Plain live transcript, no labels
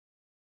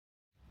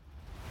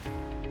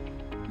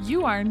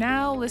You are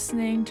now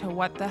listening to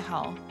What the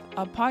Health,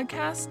 a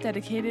podcast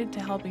dedicated to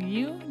helping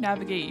you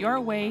navigate your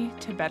way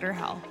to better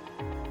health.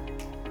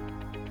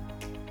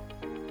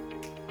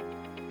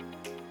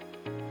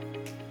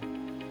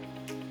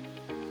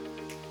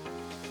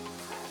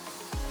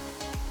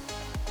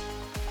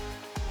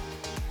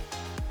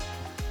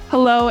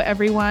 Hello,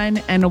 everyone,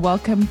 and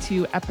welcome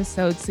to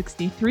episode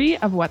 63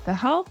 of What the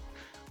Health.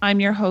 I'm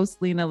your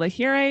host, Lena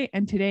Lahire,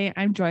 and today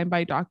I'm joined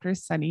by Dr.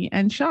 Sunny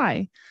and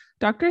Shai.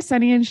 Dr.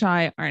 Sunny and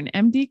Shai are an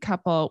MD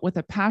couple with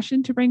a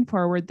passion to bring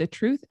forward the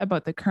truth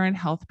about the current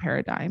health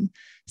paradigm.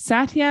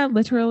 Satya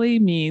literally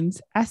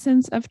means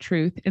essence of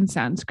truth in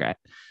Sanskrit.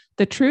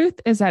 The truth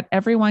is that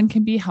everyone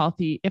can be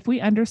healthy if we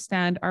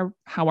understand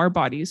how our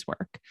bodies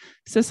work.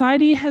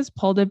 Society has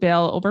pulled a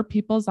veil over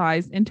people's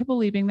eyes into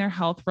believing their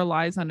health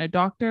relies on a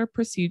doctor,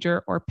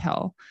 procedure, or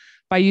pill.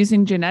 By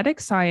using genetic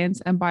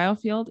science and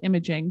biofield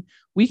imaging,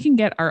 we can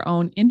get our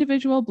own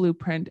individual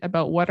blueprint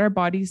about what our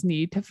bodies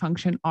need to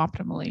function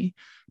optimally.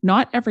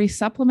 Not every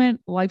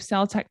supplement,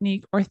 lifestyle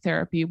technique, or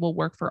therapy will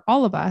work for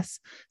all of us,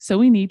 so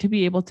we need to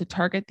be able to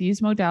target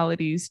these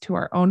modalities to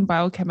our own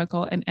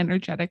biochemical and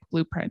energetic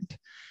blueprint.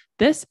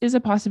 This is a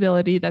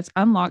possibility that's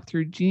unlocked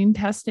through gene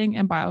testing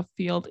and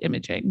biofield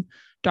imaging.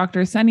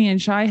 Dr. Sunny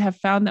and Shai have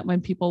found that when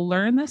people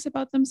learn this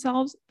about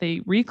themselves,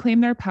 they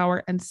reclaim their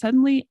power and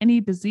suddenly any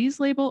disease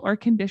label or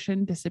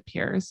condition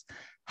disappears.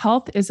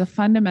 Health is a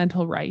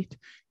fundamental right,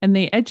 and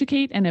they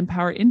educate and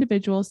empower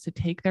individuals to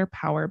take their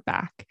power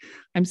back.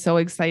 I'm so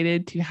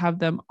excited to have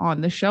them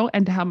on the show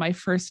and to have my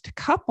first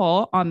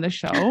couple on the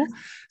show.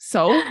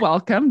 So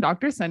welcome,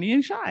 Dr. Sunny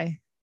and Shai.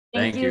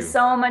 Thank you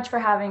so much for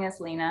having us,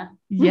 Lena.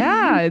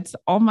 Yeah, it's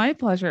all my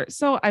pleasure.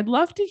 So I'd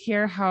love to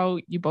hear how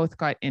you both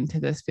got into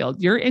this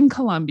field. You're in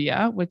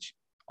Colombia, which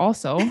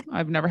also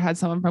I've never had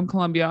someone from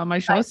Colombia on my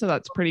show, so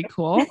that's pretty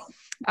cool.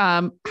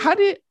 How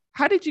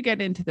did you get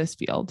into this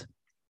field?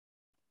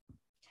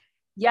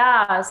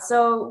 Yeah,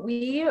 so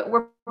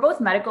we're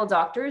both medical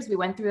doctors. We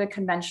went through the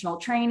conventional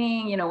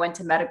training, went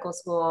to medical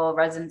school,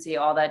 residency,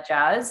 all that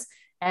jazz.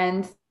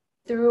 And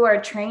through our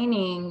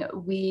training,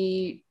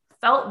 we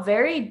felt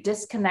very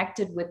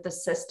disconnected with the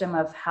system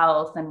of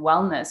health and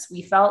wellness.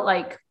 We felt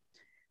like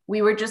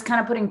we were just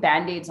kind of putting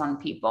band-aids on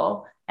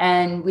people,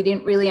 and we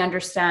didn't really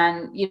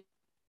understand,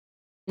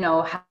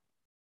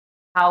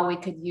 how we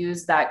could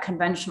use that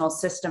conventional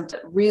system to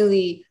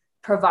really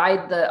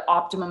provide the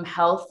optimum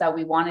health that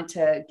we wanted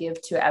to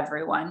give to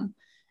everyone.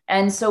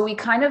 And so we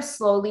kind of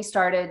slowly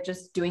started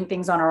just doing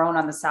things on our own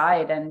on the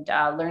side and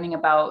learning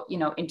about,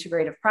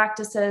 integrative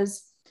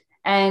practices.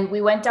 And we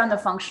went down the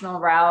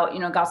functional route,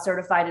 got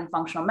certified in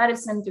functional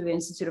medicine through the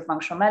Institute of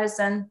Functional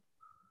Medicine,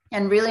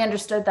 and really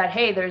understood that,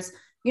 hey, there's,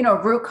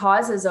 root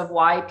causes of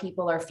why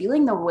people are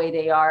feeling the way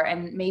they are.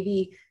 And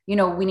maybe,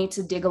 we need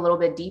to dig a little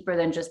bit deeper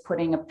than just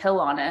putting a pill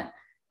on it.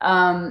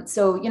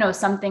 So,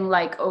 something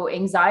like,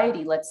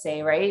 anxiety, let's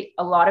say, right?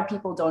 A lot of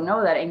people don't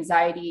know that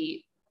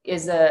anxiety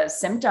is a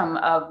symptom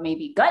of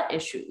maybe gut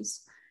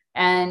issues.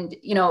 And,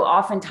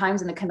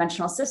 oftentimes in the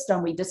conventional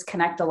system, we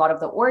disconnect a lot of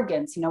the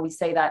organs. We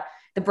say that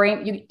the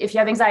brain, if you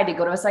have anxiety,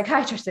 go to a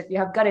psychiatrist. If you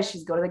have gut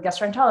issues, go to the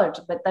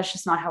gastroenterologist. But that's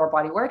just not how our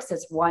body works.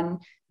 It's one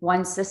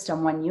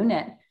system, one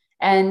unit.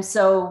 And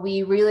so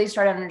we really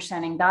started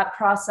understanding that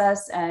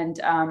process and,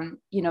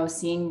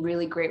 seeing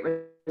really great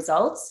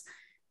results.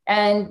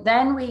 And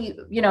then we,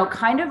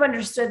 kind of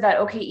understood that,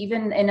 okay,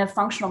 even in a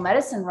functional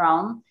medicine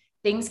realm,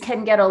 things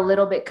can get a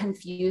little bit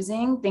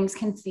confusing. Things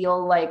can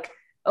feel like,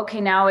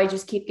 okay, now I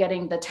just keep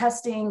getting the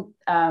testing,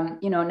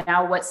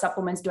 now what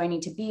supplements do I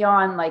need to be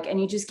on? And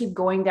you just keep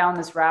going down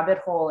this rabbit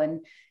hole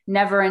and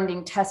never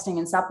ending testing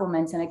and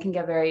supplements. And it can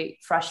get very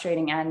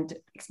frustrating and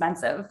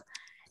expensive.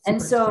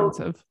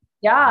 Expensive.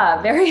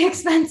 Yeah, very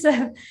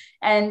expensive.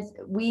 And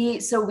we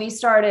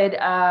started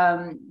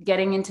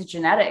getting into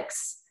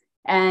genetics,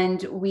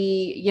 and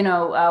we,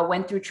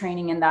 went through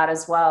training in that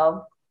as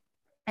well.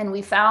 And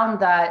we found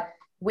that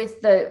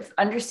with the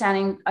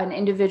understanding an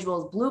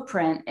individual's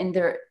blueprint and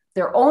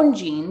their own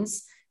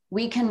genes,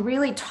 we can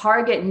really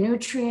target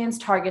nutrients,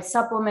 target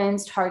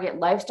supplements, target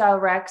lifestyle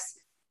recs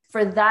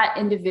for that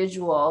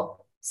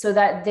individual so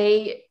that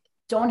they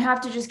don't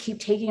have to just keep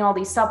taking all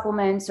these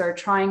supplements or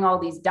trying all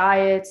these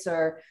diets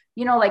or,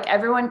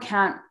 everyone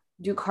can't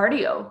do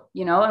cardio,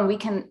 and we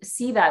can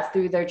see that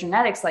through their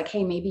genetics. Like,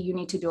 hey, maybe you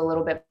need to do a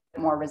little bit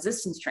more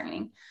resistance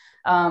training.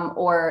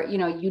 Or,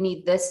 you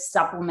need this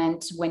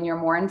supplement when you're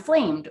more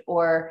inflamed,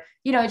 or,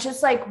 it's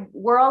just like,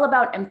 we're all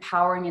about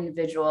empowering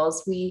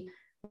individuals. We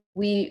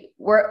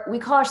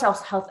call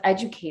ourselves health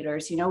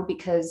educators,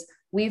 because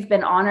we've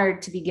been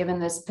honored to be given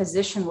this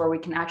position where we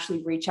can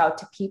actually reach out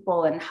to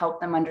people and help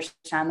them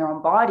understand their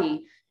own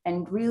body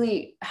and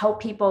really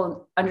help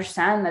people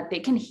understand that they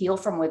can heal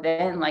from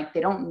within. Like, they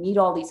don't need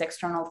all these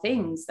external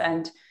things.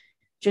 And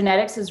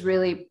genetics has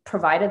really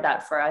provided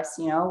that for us,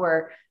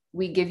 where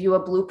we give you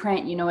a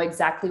blueprint,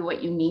 exactly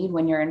what you need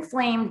when you're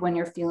inflamed, when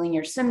you're feeling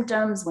your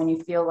symptoms, when you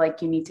feel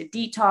like you need to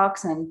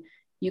detox, and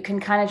you can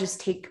kind of just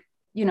take,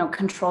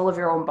 control of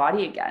your own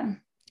body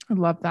again. I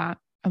love that.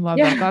 I love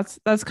Yeah. that.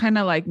 That's kind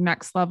of like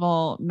next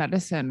level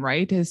medicine,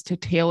 right? Is to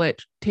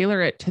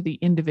tailor it to the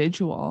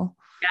individual.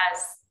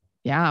 Yes.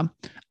 Yeah.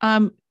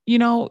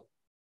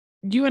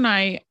 You and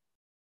I,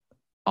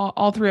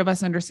 all three of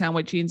us understand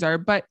what genes are,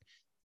 but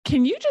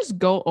can you just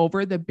go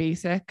over the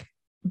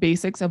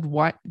basics of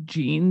what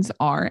genes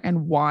are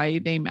and why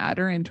they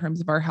matter in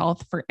terms of our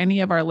health for any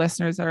of our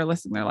listeners that are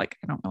listening? They're like,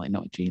 I don't really know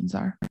what genes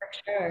are. For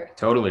sure.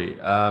 Totally.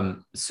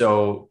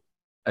 So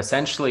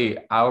essentially,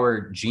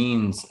 our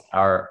genes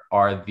are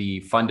the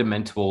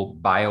fundamental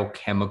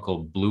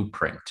biochemical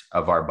blueprint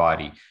of our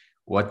body.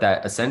 What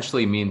that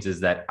essentially means is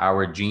that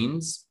our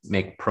genes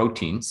make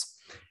proteins.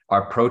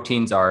 Our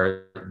proteins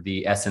are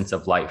the essence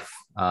of life.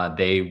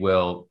 They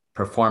will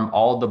perform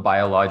all the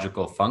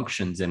biological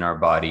functions in our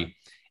body,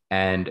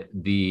 and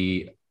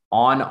the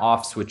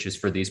on-off switches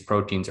for these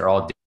proteins are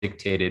all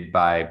dictated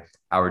by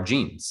our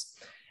genes.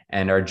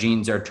 And our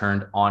genes are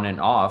turned on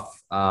and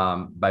off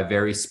by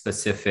very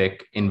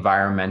specific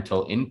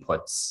environmental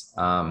inputs.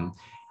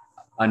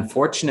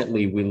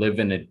 Unfortunately, we live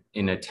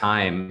in a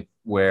time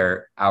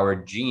where our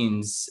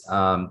genes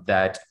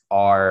that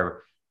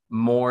are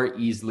more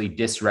easily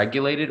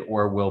dysregulated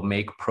or will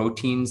make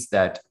proteins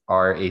that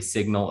are a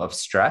signal of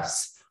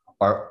stress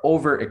are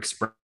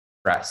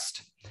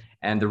overexpressed.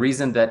 And the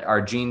reason that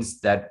our genes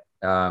that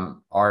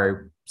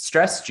are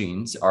stress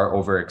genes are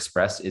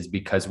overexpressed is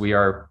because we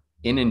are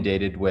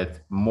inundated with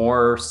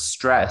more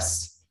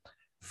stress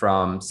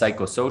from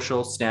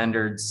psychosocial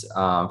standards,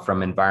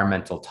 from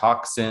environmental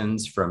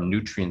toxins, from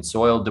nutrient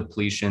soil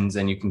depletions,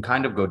 and you can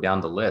kind of go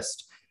down the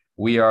list.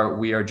 We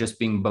are just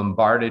being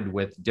bombarded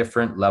with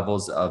different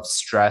levels of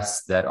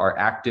stress that are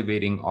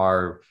activating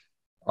our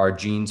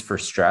genes for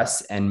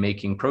stress and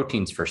making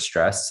proteins for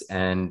stress.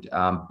 And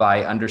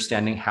by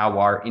understanding how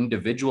our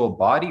individual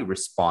body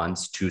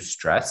responds to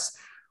stress,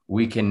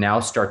 we can now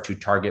start to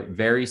target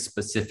very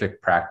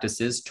specific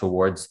practices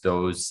towards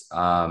those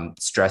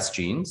stress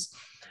genes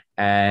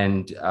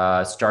and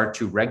start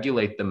to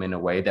regulate them in a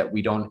way that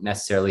we don't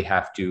necessarily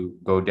have to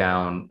go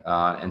down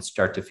and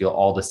start to feel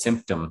all the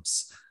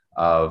symptoms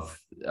of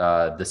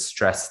the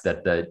stress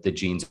that the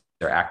genes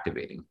are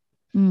activating.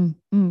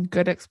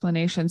 Good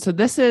explanation. So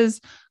this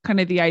is kind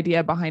of the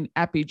idea behind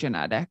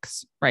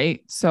epigenetics,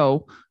 right?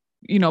 So,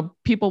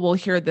 people will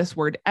hear this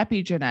word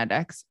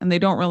epigenetics and they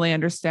don't really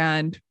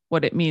understand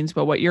what it means.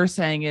 But what you're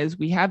saying is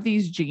we have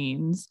these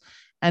genes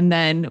and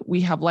then we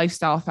have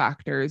lifestyle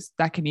factors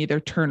that can either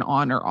turn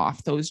on or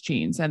off those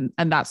genes. And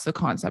that's the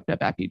concept of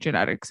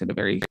epigenetics in a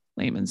very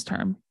layman's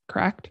term,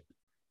 correct?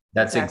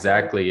 That's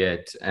exactly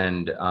it.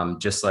 And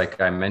just like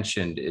I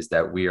mentioned, is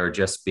that we are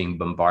just being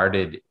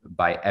bombarded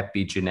by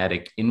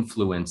epigenetic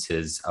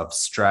influences of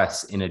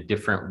stress in a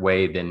different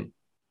way than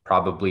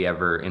probably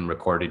ever in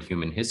recorded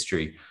human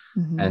history.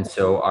 Mm-hmm. And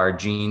so our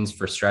genes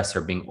for stress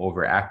are being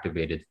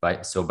overactivated.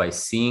 By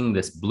seeing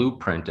this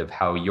blueprint of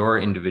how your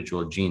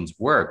individual genes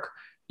work,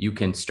 you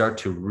can start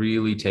to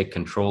really take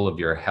control of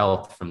your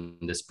health from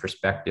this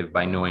perspective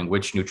by knowing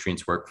which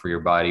nutrients work for your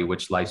body,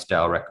 which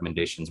lifestyle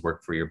recommendations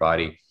work for your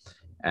body,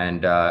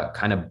 and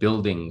kind of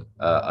building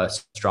a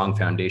strong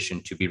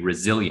foundation to be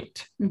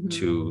resilient mm-hmm.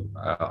 to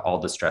all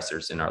the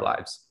stressors in our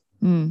lives.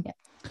 Mm.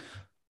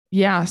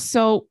 Yeah.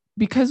 So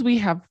because we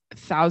have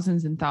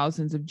thousands and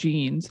thousands of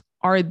genes,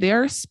 are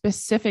there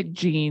specific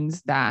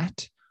genes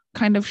that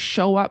kind of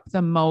show up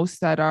the most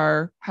that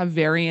have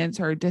variants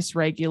or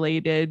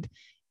dysregulated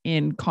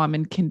in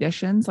common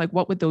conditions? Like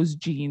what would those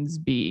genes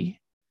be?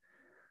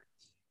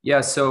 Yeah.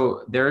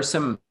 So there are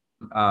some,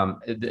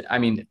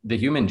 the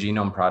Human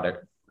Genome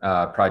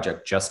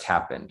Project just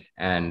happened.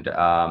 And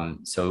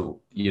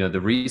so, the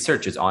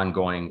research is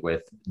ongoing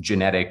with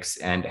genetics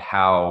and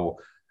how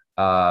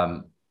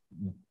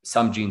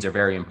some genes are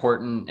very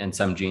important and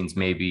some genes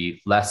may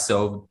be less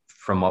so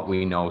from what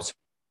we know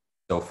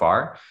so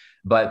far.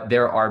 But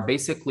there are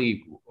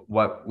basically,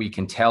 what we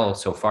can tell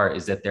so far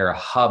is that there are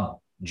hub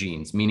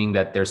genes, meaning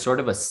that there's sort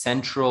of a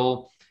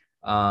central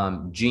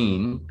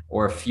gene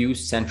or a few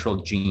central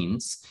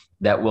genes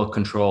that will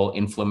control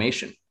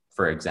inflammation,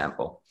 for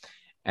example.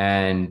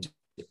 And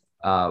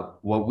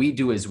what we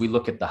do is we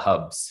look at the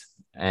hubs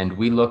and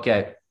we look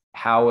at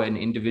how an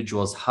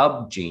individual's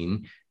hub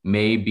gene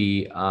may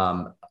be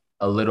a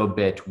little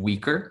bit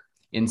weaker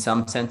in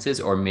some senses,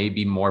 or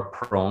maybe more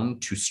prone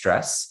to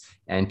stress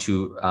and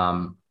to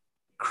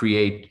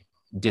create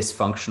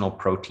dysfunctional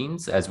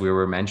proteins, as we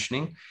were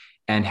mentioning.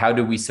 And how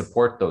do we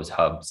support those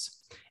hubs?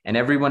 And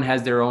everyone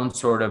has their own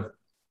sort of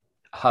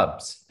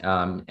hubs.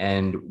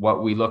 And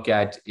what we look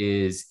at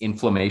is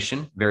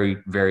inflammation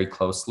very, very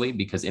closely,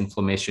 because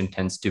inflammation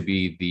tends to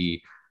be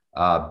the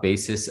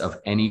basis of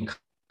any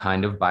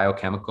kind of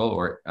biochemical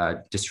or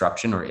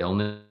disruption or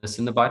illness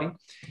in the body.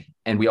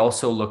 And we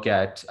also look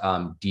at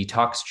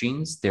detox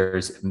genes.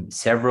 There's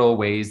several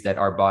ways that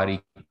our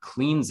body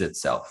cleans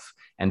itself,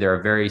 and there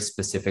are very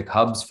specific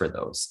hubs for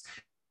those.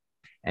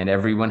 And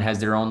everyone has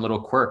their own little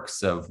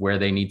quirks of where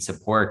they need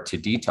support to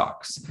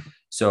detox.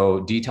 So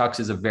detox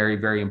is a very,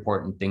 very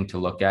important thing to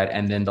look at.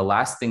 And then the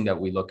last thing that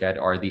we look at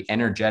are the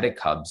energetic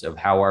hubs of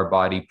how our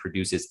body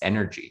produces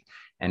energy.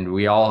 And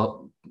we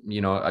all,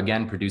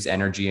 again, produce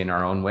energy in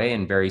our own way,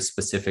 and very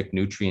specific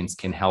nutrients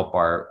can help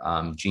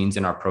our genes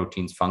and our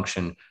proteins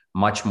function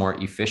much more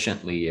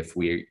efficiently if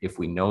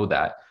we know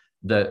that.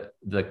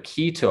 The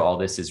key to all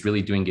this is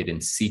really doing it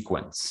in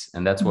sequence.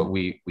 And that's what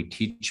we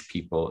teach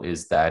people,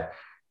 is that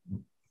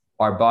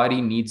our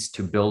body needs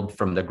to build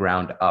from the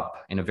ground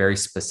up in a very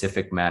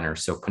specific manner.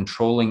 So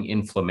controlling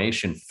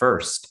inflammation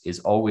first is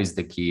always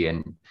the key.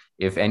 And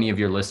if any of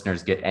your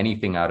listeners get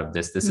anything out of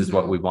this, this is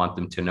what we want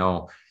them to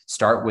know.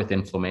 Start with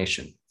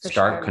inflammation.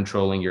 Start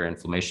controlling your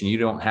inflammation. You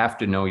don't have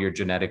to know your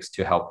genetics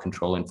to help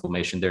control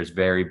inflammation. There's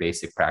very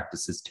basic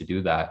practices to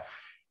do that.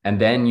 And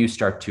then you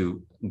start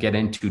to get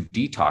into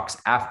detox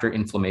after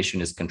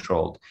inflammation is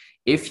controlled.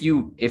 If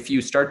you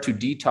start to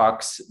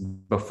detox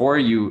before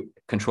you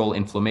control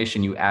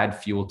inflammation, you add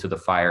fuel to the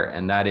fire.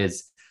 And that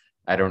is,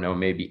 I don't know,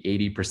 maybe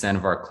 80%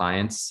 of our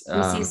clients.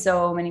 We see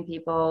so many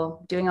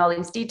people doing all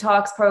these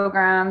detox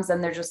programs,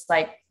 and they're just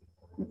like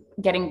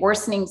getting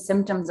worsening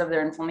symptoms of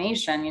their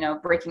inflammation,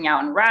 breaking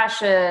out in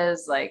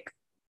rashes, like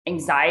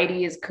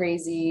anxiety is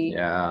crazy.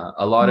 Yeah,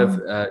 a lot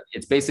of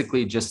it's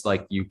basically just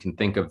like, you can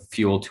think of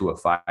fuel to a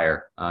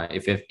fire.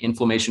 If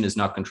inflammation is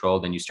not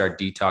controlled and you start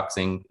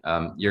detoxing,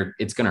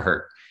 it's going to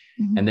hurt.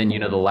 And then,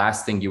 the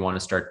last thing you want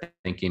to start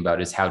thinking about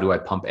is, how do I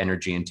pump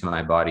energy into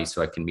my body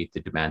so I can meet the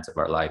demands of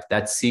our life?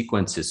 That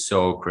sequence is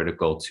so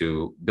critical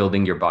to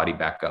building your body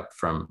back up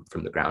from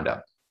the ground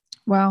up.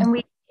 Wow. And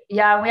we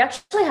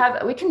actually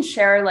we can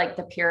share like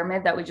the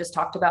pyramid that we just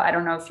talked about. I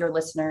don't know if your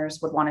listeners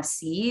would want to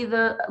see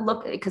the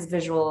look, because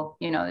visual,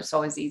 it's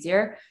always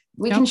easier.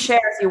 We can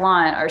share, if you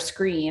want, our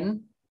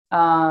screen.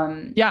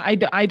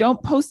 I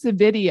don't post the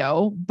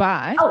video,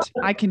 but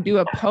I can do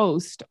a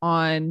post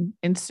on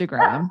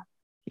Instagram.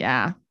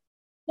 Yeah.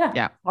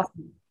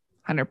 Awesome.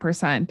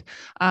 100%.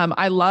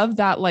 I love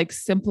that, like,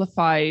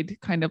 simplified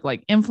kind of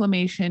like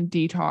inflammation,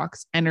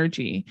 detox,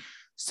 energy.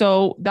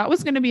 So that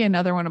was going to be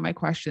another one of my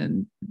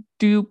questions.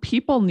 Do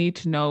people need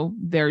to know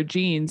their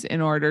genes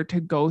in order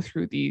to go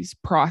through these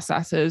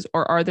processes,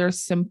 or are there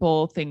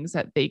simple things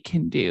that they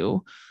can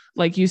do?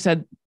 Like you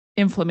said,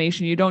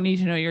 inflammation, you don't need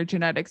to know your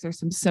genetics. There's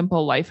some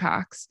simple life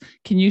hacks.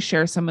 Can you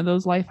share some of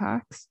those life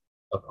hacks?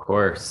 Of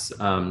course.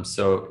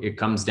 So it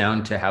comes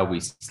down to how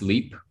we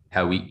sleep,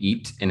 how we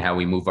eat, and how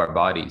we move our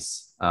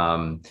bodies.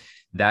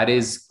 That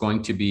is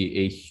going to be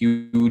a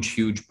huge,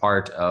 huge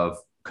part of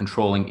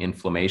controlling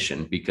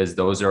inflammation, because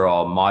those are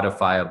all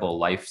modifiable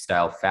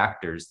lifestyle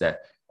factors that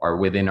are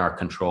within our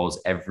controls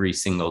every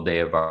single day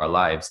of our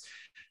lives.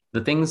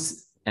 The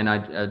things, and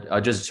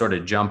I'll just sort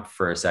of jump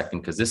for a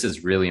second, because this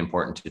is really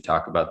important to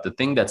talk about. The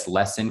thing that's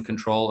less in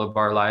control of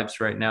our lives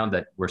right now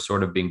that we're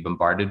sort of being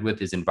bombarded with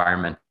is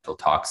environmental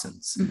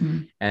toxins.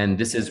 And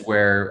this is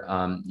where,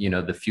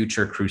 the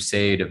future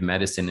crusade of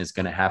medicine is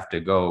going to have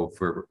to go,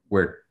 for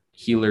where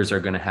healers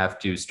are going to have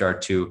to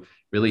start to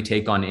really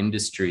take on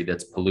industry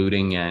that's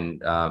polluting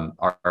and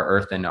our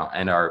earth and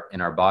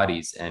our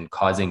bodies, and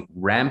causing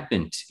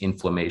rampant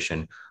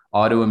inflammation.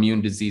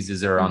 Autoimmune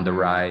diseases are on the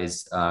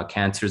rise.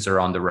 Cancers are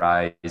on the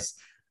rise.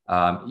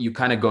 You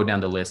kind of go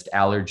down the list.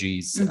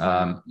 Allergies.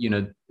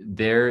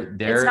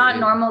 It's not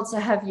normal to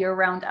have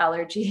year-round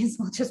allergies.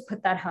 We'll just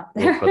put that out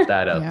there. We'll put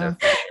that out there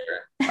for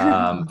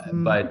sure.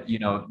 But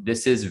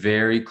this is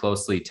very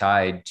closely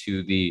tied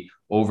to the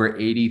over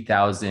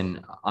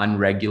 80,000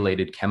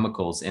 unregulated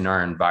chemicals in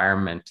our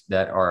environment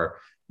that are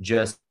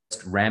just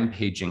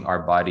rampaging our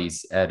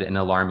bodies at an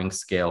alarming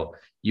scale.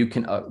 You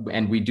can,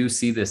 and we do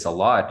see this a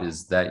lot,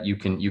 is that you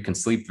can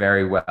sleep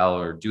very well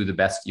or do the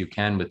best you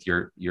can with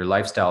your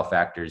lifestyle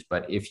factors.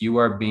 But if you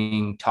are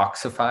being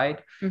toxified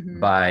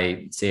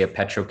by, say, a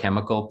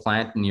petrochemical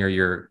plant near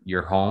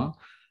your home,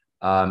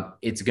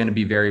 it's going to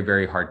be very,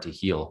 very hard to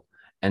heal.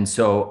 And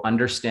so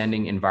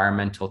understanding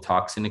environmental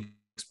toxin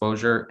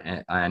exposure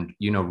and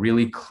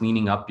really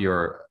cleaning up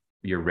your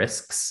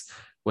risks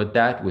with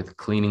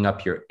cleaning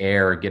up your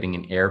air, getting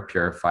an air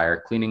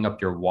purifier, cleaning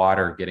up your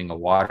water, getting a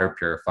water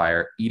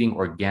purifier, eating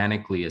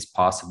organically as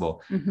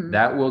possible.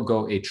 That will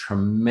go a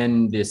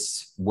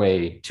tremendous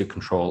way to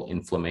control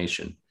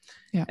inflammation.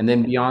 Yeah. And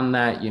then beyond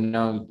that,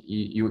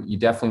 you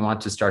definitely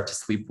want to start to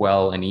sleep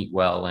well and eat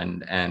well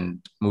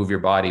and move your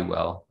body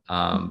well.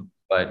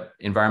 But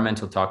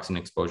environmental toxin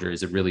exposure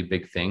is a really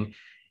big thing.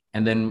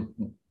 And then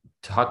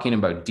talking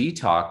about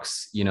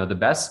detox, the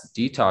best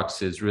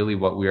detox is really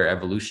what we are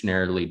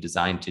evolutionarily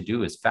designed to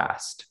do, is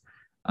fast.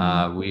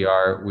 We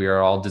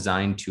are all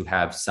designed to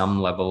have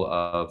some level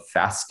of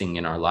fasting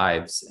in our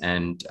lives.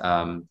 And,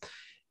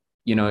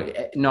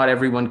 not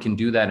everyone can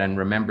do that. And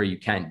remember, you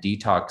can't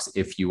detox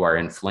if you are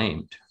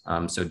inflamed.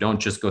 So don't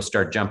just go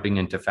start jumping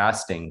into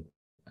fasting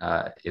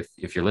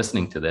if you're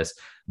listening to this.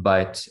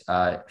 But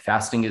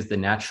fasting is the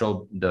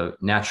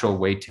natural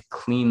way to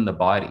clean the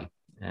body.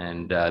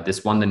 And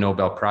this won the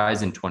Nobel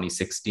Prize in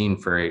 2016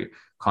 for a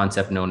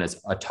concept known as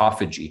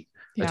autophagy.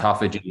 Yeah.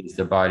 Autophagy is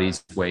the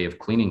body's way of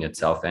cleaning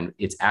itself, and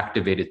it's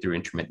activated through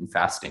intermittent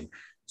fasting.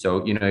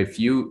 So, if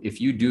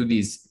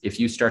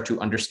you start to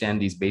understand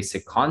these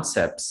basic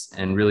concepts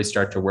and really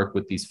start to work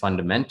with these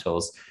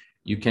fundamentals,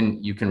 you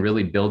can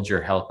really build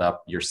your health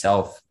up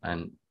yourself,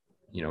 and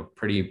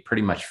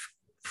pretty much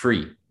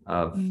free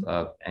of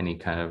any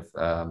kind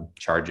of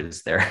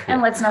charges there.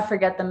 And let's not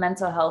forget the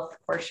mental health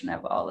portion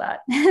of all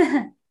that.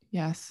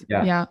 Yes.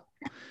 Yeah.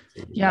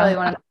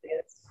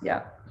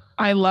 Yeah.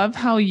 I love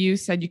how you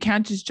said you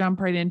can't just jump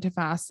right into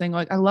fasting.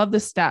 Like, I love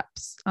the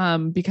steps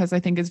because I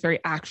think it's very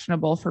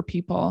actionable for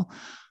people.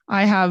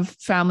 I have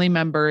family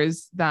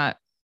members that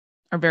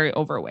are very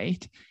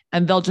overweight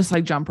and they'll just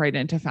like jump right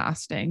into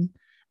fasting.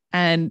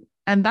 And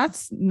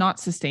that's not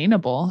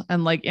sustainable.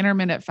 And like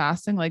intermittent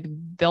fasting, like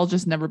they'll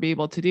just never be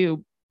able to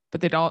do,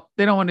 but they don't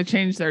want to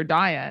change their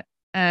diet.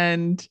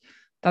 And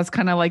that's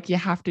kind of like, you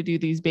have to do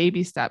these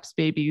baby steps.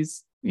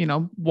 Babies,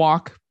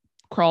 walk,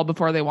 crawl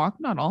before they walk,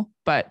 not all,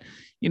 but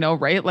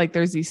right. Like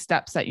there's these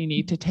steps that you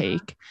need to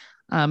take.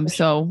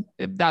 So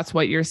if that's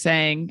what you're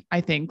saying,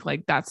 I think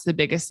like that's the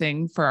biggest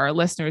thing for our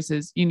listeners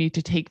is you need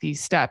to take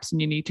these steps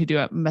and you need to do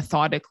it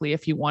methodically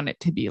if you want it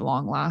to be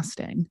long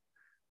lasting.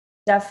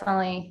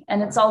 Definitely.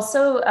 And it's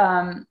also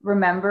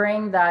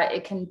remembering that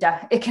it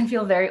can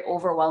feel very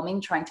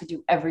overwhelming trying to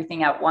do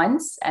everything at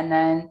once. And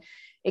then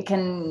it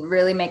can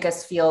really make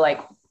us feel like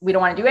we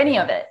don't want to do any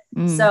of it.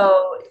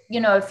 So,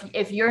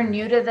 if you're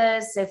new to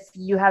this, if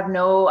you have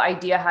no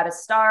idea how to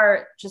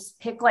start, just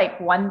pick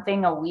like one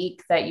thing a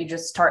week that you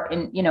just start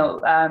in,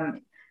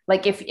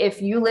 like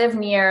if you live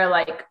near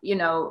like,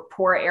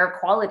 poor air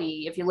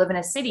quality, if you live in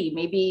a city,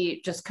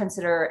 maybe just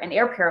consider an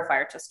air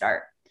purifier to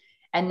start.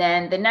 And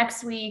then the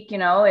next week,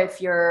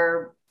 if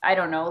you're, I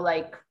don't know,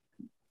 like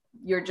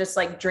you're just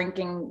like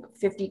drinking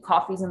 50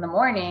 coffees in the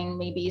morning,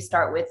 maybe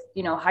start with,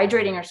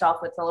 hydrating yourself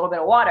with a little bit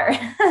of water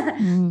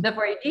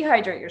before you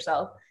dehydrate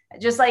yourself.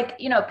 Just like,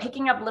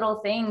 picking up little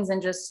things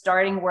and just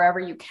starting wherever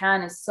you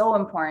can is so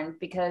important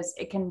because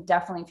it can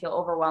definitely feel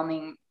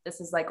overwhelming.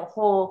 This is like a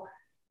whole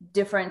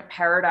different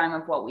paradigm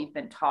of what we've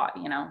been taught,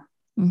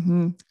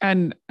 Mm-hmm.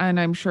 And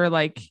I'm sure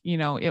like,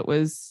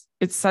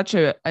 it's such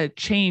a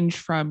change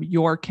from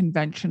your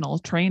conventional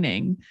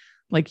training.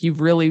 Like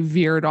you've really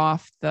veered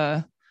off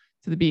the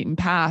beaten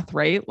path,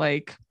 right?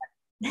 Like,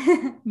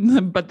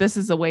 but this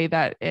is the way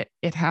that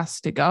it has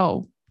to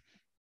go.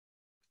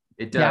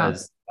 It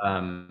does.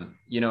 Yeah.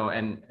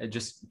 And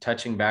just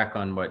touching back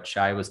on what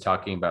Shai was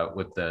talking about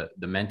with the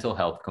mental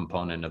health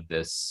component of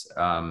this,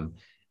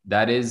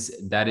 that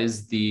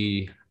is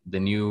the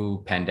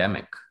new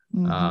pandemic.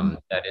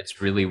 That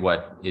it's really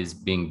what is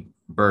being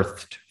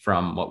birthed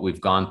from what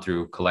we've gone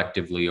through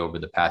collectively over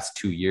the past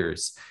 2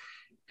 years.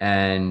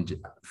 And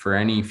for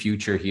any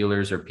future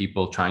healers or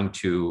people trying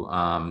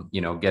to,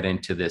 get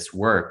into this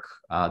work,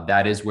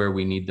 that is where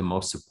we need the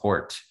most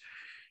support.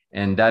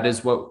 And that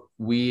is what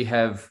we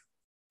have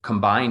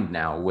combined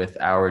now with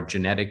our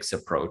genetics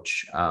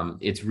approach.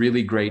 It's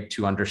really great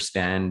to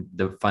understand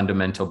the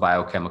fundamental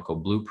biochemical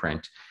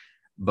blueprint.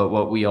 But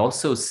what we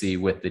also see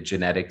with the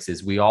genetics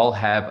is we all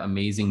have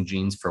amazing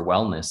genes for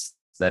wellness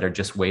that are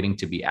just waiting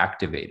to be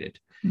activated.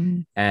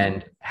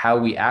 And how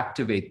we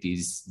activate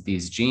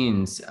these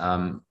genes,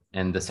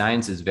 and the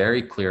science is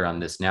very clear on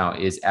this now,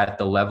 is at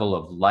the level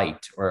of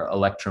light or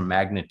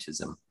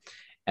electromagnetism.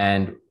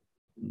 And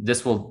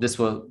this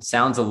will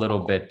sounds a little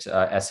bit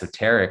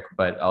esoteric,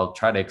 but I'll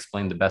try to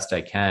explain the best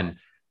I can.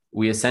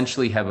 We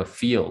essentially have a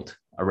field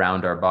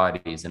around our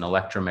bodies, an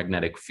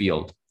electromagnetic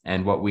field.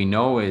 And what we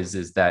know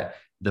is that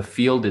the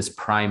field is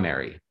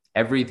primary.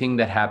 Everything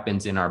that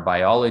happens in our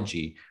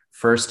biology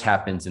first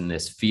happens in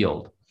this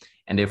field.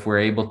 And if we're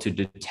able to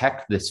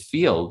detect this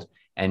field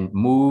and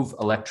move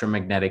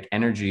electromagnetic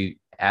energy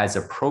as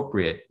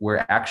appropriate,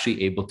 we're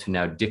actually able to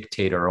now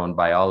dictate our own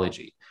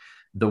biology.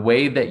 The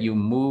way that you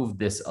move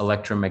this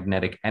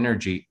electromagnetic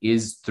energy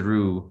is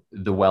through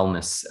the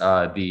wellness,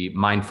 the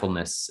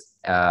mindfulness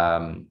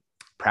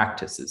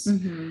practices.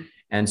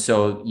 And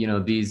so,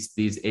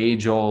 these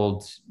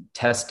age-old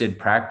tested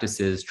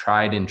practices,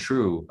 tried and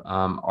true,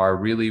 are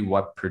really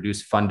what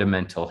produce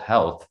fundamental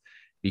health,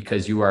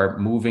 because you are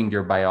moving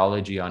your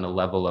biology on a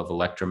level of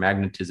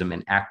electromagnetism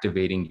and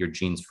activating your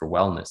genes for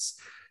wellness.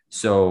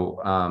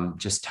 So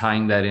just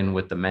tying that in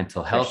with the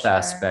mental health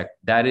aspect,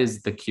 that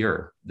is the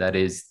cure. That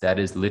is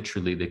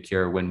literally the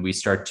cure. When we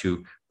start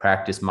to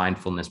practice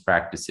mindfulness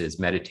practices,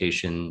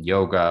 meditation,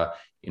 yoga,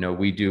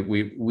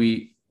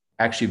 we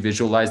actually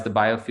visualize the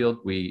biofield.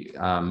 We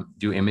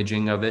do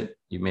imaging of it.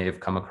 You may have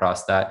come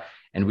across that.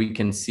 And we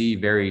can see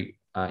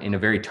in a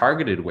very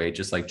targeted way,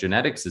 just like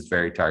genetics is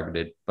very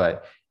targeted,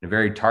 but in a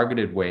very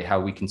targeted way, how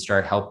we can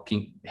start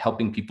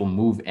helping people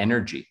move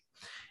energy.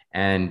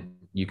 And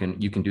you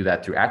can do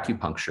that through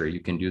acupuncture.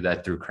 You can do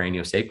that through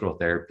craniosacral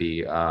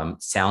therapy.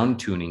 Sound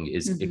tuning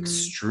is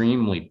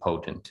extremely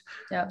potent.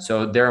 Yeah.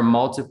 So there are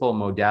multiple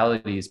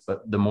modalities,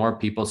 but the more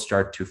people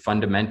start to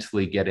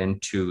fundamentally get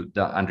into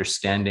the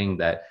understanding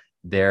that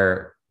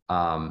their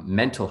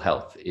mental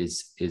health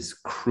is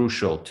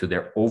crucial to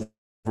their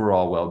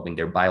overall well-being,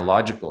 their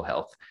biological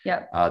health,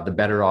 the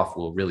better off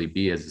we'll really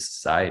be as a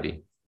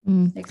society.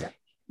 Exactly.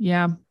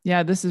 Yeah.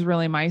 Yeah. This is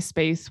really my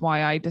space,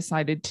 why I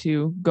decided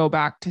to go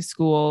back to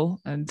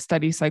school and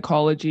study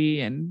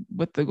psychology, and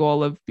with the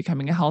goal of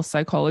becoming a health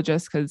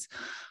psychologist, because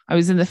I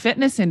was in the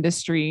fitness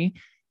industry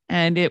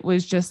and it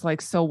was just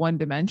like so one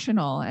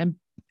dimensional. And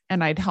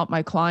I'd help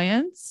my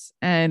clients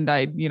and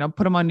I'd,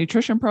 put them on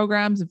nutrition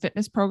programs and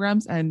fitness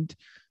programs, and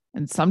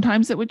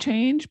sometimes it would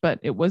change, but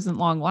it wasn't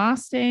long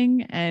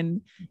lasting and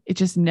it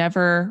just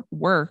never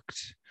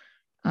worked.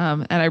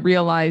 And I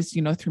realized,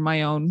 through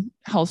my own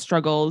health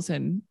struggles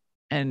and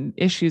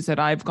issues that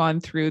I've gone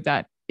through,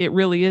 that it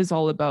really is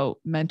all about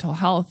mental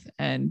health,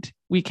 and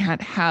we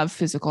can't have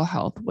physical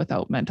health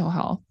without mental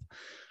health.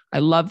 I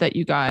love that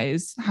you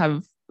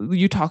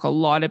talk a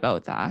lot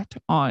about that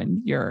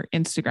on your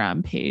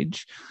Instagram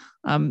page.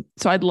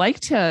 So I'd like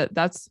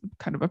that's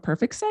kind of a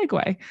perfect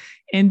segue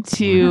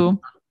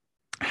into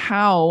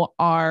how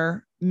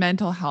our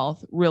mental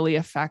health really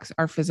affects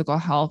our physical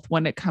health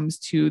when it comes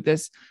to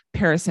this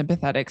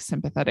parasympathetic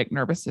sympathetic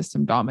nervous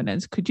system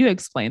dominance. Could you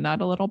explain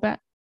that a little bit?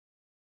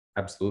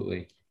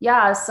 Absolutely.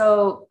 Yeah.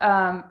 So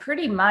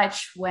pretty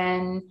much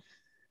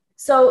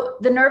so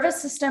the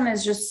nervous system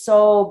is just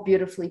so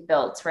beautifully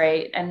built,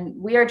 right? And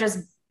we are just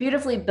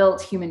beautifully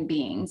built human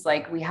beings.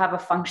 Like, we have a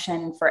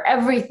function for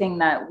everything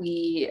that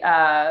we,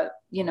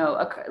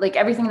 like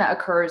everything that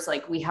occurs,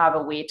 like we have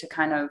a way to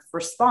kind of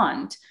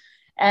respond.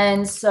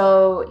 And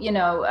so,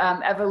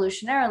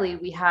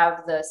 evolutionarily, we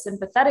have the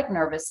sympathetic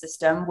nervous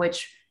system,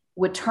 which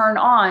would turn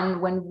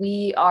on when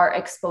we are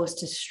exposed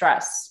to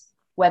stress,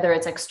 whether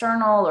it's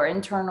external or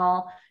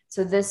internal.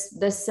 So this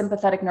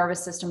sympathetic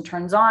nervous system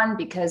turns on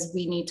because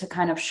we need to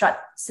kind of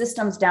shut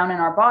systems down in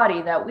our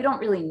body that we don't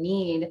really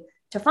need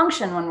to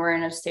function when we're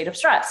in a state of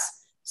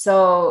stress.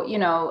 So,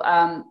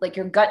 like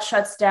your gut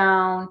shuts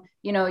down,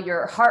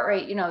 your heart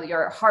rate,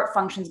 your heart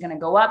function is going to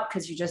go up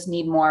because you just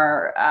need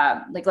more,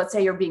 like, let's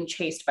say you're being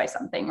chased by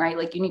something, right?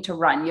 Like, you need to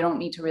run. You don't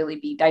need to really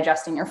be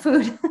digesting your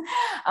food.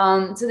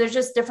 So there's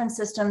just different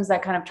systems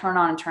that kind of turn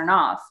on and turn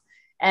off.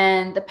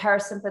 And the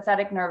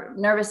parasympathetic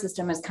nervous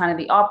system is kind of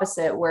the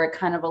opposite, where it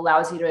kind of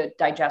allows you to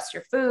digest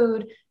your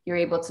food. You're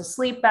able to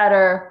sleep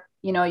better.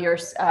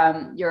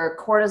 Your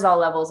cortisol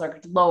levels are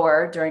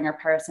lower during your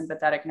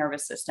parasympathetic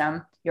nervous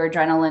system. Your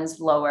adrenaline's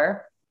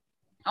lower.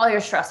 All your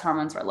stress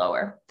hormones are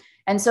lower.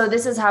 And so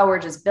this is how we're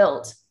just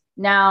built.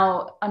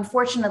 Now,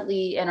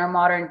 unfortunately, in our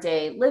modern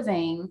day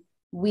living,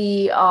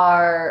 we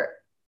are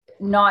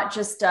not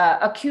just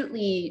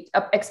acutely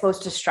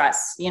exposed to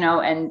stress,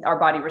 and our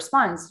body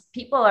responds.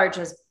 People are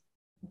just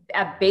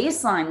at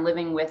baseline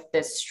living with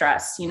this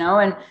stress,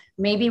 and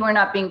maybe we're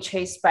not being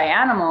chased by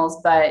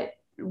animals, but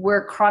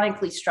we're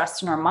chronically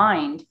stressed in our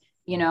mind,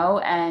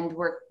 and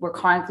we're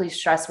chronically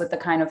stressed with the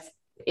kind of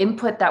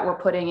input that we're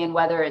putting in,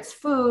 whether it's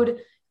food,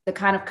 the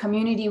kind of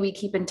community we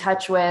keep in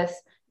touch with.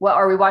 What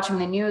are we watching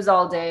the news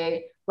all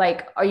day?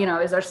 Like,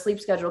 is our sleep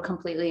schedule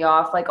completely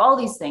off? Like, all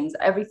these things,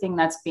 everything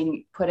that's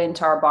being put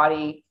into our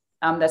body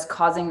that's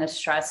causing the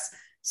stress.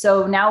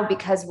 So now,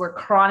 because we're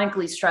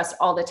chronically stressed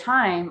all the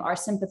time, our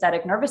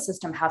sympathetic nervous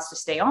system has to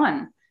stay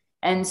on.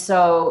 And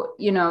so,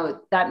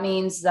 that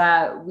means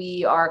that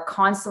we are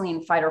constantly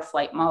in fight or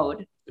flight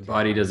mode. The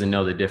body doesn't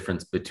know the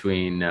difference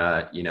between,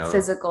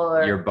 physical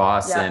or your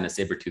boss and a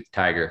saber-toothed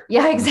tiger.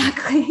 Yeah,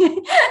 exactly.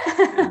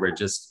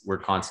 we're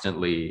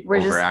constantly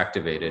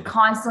overactivated.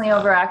 Constantly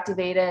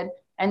overactivated.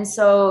 And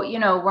so,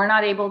 we're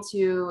not able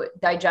to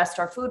digest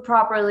our food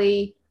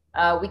properly.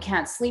 We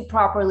can't sleep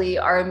properly.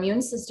 Our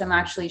immune system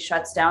actually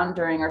shuts down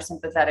during our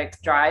sympathetic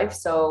drive.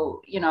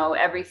 So,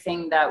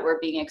 everything that we're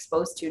being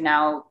exposed to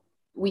now,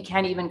 we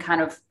can't even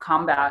kind of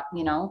combat,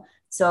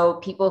 So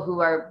people who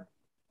are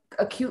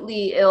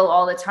acutely ill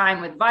all the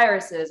time with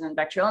viruses and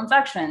bacterial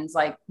infections,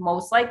 like,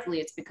 most likely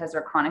it's because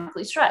they're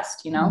chronically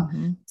stressed,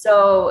 Mm-hmm.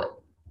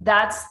 So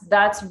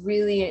that's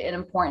really an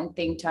important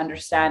thing to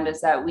understand,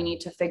 is that we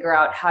need to figure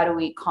out, how do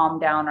we calm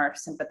down our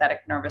sympathetic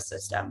nervous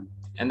system?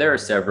 And there are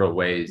several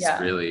ways,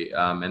 really.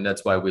 And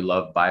that's why we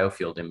love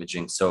biofield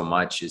imaging so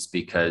much, is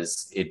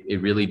because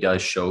it really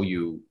does show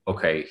you,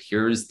 okay,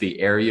 here's the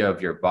area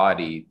of your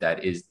body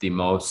that is the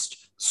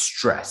most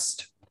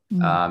stressed.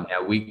 Now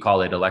we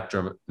call it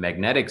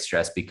electromagnetic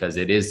stress because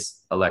it is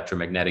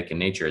electromagnetic in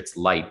nature. It's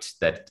light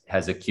that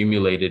has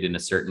accumulated in a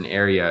certain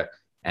area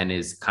and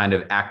is kind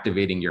of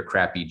activating your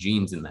crappy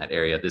genes in that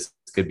area. This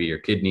could be your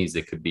kidneys,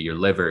 it could be your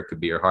liver, it could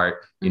be your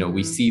heart.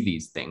 We see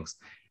these things.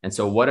 And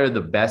so what are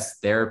the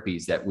best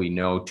therapies that we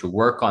know to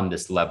work on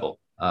this level,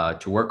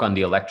 to work on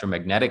the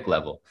electromagnetic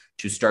level,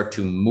 to start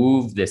to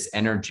move this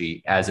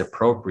energy as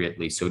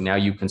appropriately? So now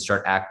you can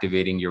start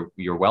activating your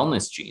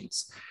wellness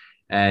genes.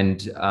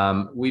 And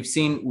we've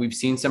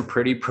seen some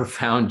pretty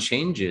profound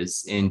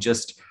changes in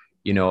just,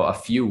 a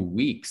few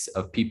weeks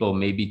of people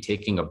maybe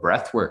taking a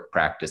breathwork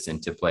practice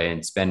into play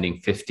and spending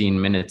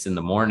 15 minutes in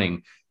the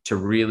morning to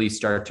really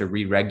start to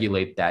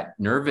re-regulate that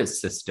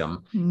nervous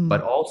system,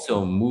 but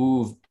also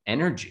move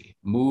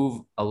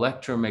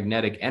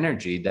electromagnetic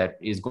energy that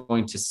is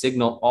going to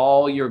signal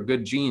all your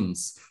good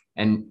genes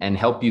and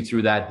help you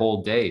through that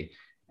whole day.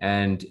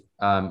 And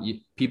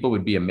people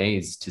would be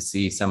amazed to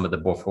see some of the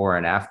before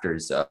and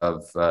afters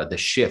of the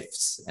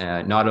shifts,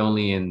 not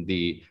only in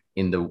the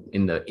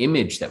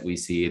image that we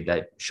see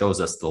that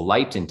shows us the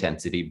light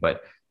intensity,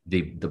 but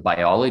the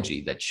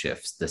biology that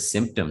shifts, the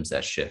symptoms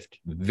that shift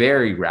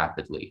very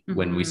rapidly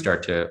when we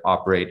start to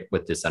operate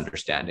with this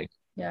understanding.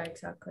 Yeah,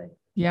 exactly.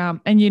 Yeah.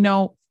 And,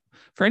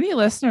 for any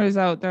listeners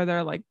out there,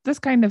 they're like, this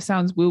kind of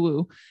sounds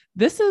woo-woo.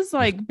 This has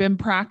like been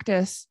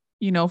practiced,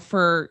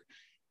 for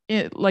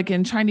it, like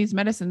in Chinese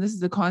medicine, this is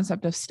the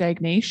concept of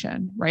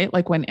stagnation, right?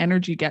 Like when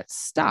energy gets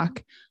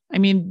stuck. I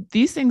mean,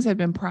 these things have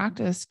been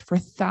practiced for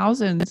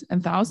thousands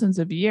and thousands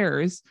of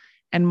years.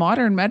 And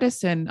modern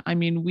medicine, I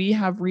mean, we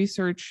have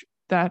research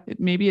that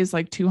maybe is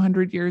like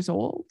 200 years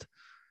old.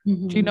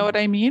 Do you know what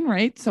I mean?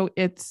 Right. So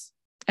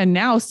and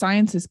now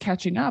science is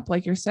catching up.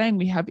 Like you're saying,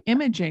 we have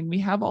imaging, we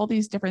have all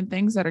these different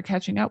things that are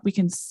catching up. We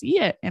can see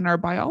it in our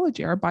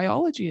biology. Our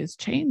biology is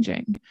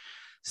changing.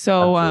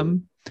 So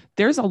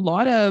there's a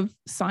lot of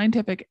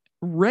scientific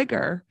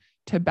rigor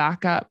to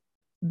back up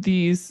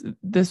this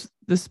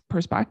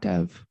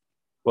perspective.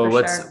 Well,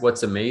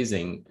 what's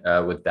amazing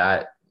with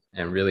that,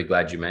 and really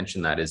glad you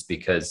mentioned that, is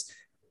because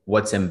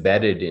what's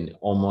embedded in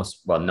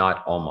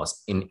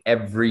in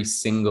every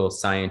single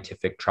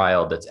scientific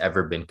trial that's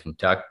ever been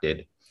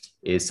conducted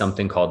is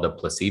something called the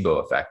placebo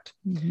effect.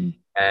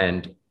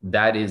 And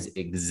that is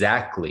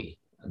exactly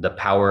the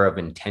power of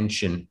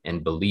intention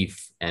and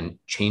belief and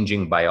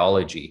changing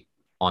biology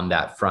on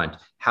that front.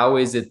 How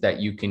is it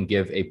that you can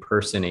give a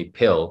person a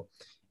pill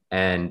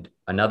and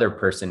another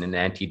person an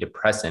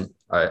antidepressant?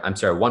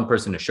 One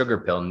person a sugar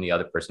pill and the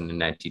other person an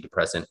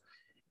antidepressant.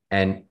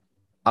 And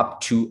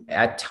up to,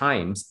 at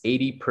times,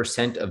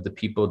 80% of the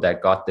people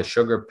that got the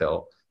sugar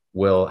pill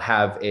will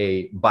have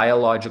a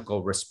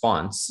biological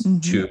response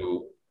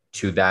to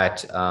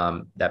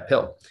that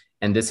pill.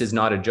 And this is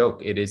not a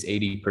joke. It is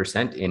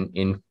 80%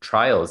 in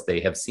trials.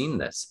 They have seen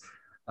this.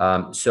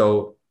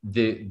 So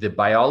the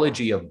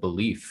biology of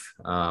belief,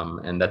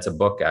 and that's a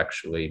book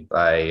actually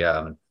by,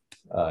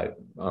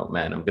 oh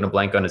man, I'm going to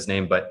blank on his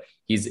name, but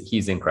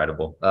he's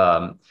incredible.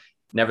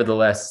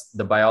 Nevertheless,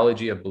 the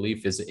biology of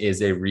belief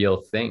is a real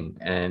thing.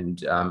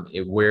 And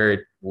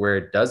where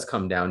it does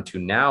come down to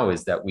now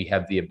is that we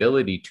have the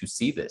ability to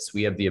see this.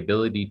 We have the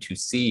ability to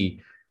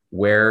see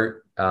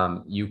where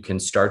you can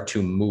start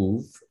to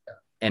move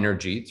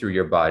energy through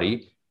your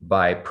body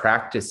by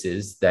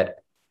practices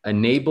that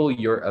enable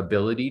your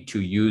ability to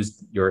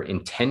use your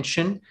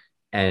intention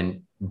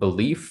and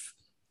belief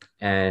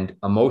and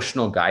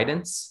emotional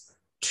guidance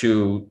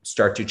to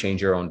start to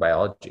change your own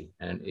biology.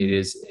 And it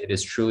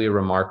is truly a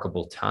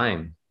remarkable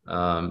time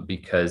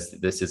because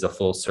this is a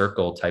full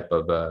circle type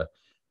of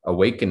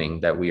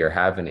awakening that we are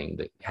having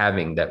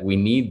that we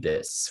need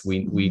this.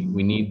 We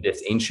need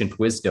this ancient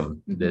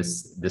wisdom,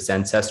 this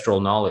ancestral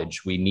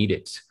knowledge. We need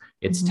it.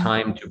 It's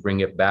time to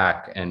bring it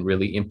back and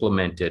really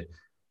implement it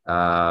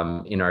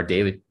in our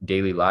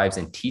daily lives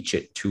and teach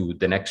it to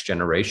the next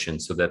generation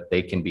so that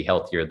they can be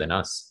healthier than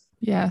us.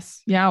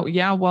 Yes. Yeah.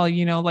 Yeah. Well,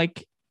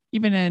 like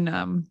even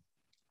in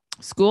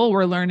school,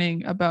 we're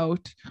learning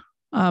about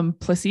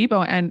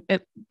placebo, and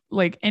it,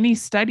 like any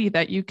study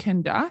that you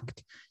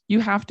conduct, you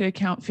have to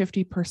account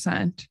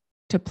 50%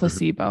 to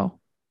placebo.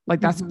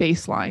 Like that's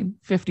baseline,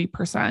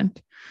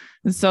 50%.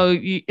 And so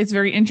it's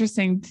very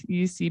interesting.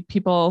 You see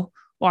people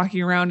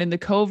walking around in the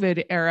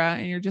COVID era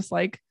and you're just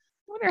like,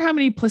 I wonder how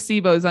many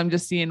placebos I'm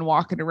just seeing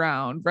walking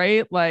around,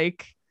 right?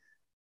 Like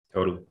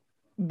totally.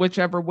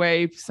 Whichever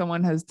way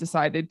someone has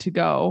decided to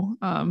go.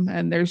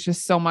 And there's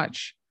just so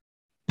much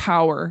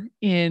power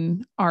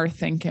in our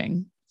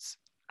thinking. It's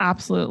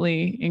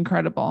absolutely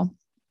incredible.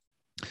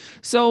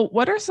 So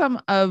what are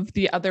some of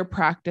the other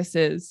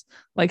practices,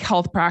 like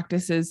health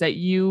practices, that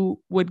you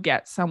would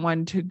get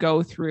someone to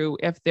go through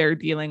if they're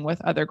dealing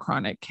with other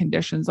chronic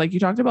conditions? Like you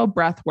talked about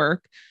breath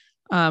work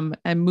and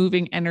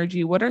moving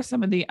energy. What are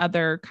some of the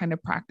other kind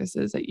of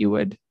practices that you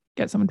would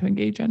get someone to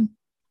engage in?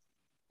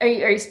 Are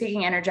you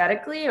speaking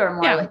energetically or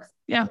more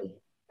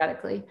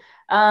energetically?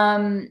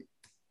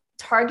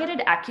 Targeted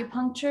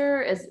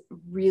acupuncture is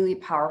really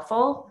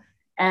powerful.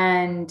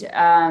 And,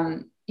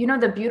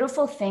 the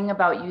beautiful thing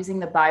about using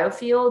the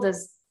biofield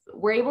is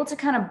we're able to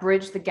kind of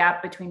bridge the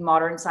gap between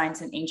modern science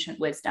and ancient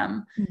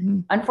wisdom.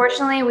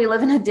 Unfortunately, we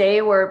live in a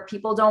day where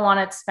people don't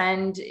want to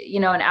spend,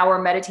 an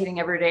hour meditating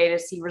every day to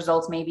see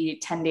results maybe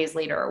 10 days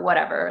later or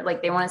whatever.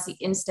 Like they want to see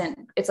instant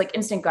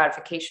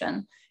gratification.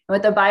 And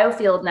with the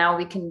biofield now,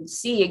 we can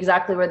see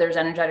exactly where there's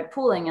energetic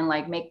pooling and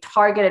like make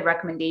targeted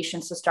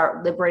recommendations to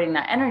start liberating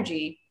that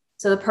energy.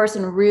 So the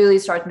person really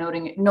starts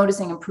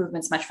noticing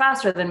improvements much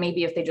faster than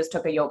maybe if they just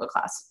took a yoga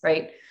class,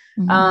 right?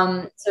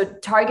 So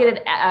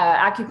targeted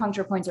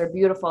acupuncture points are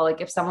beautiful. Like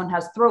if someone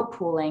has throat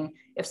pooling,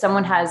 if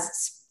someone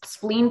has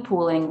spleen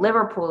pooling,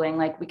 liver pooling,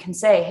 like we can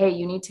say, hey,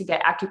 you need to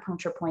get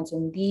acupuncture points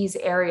in these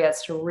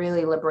areas to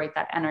really liberate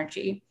that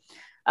energy.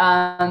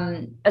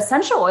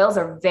 Essential oils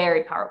are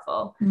very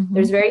powerful.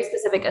 There's very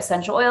specific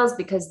essential oils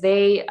because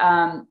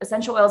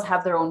essential oils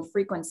have their own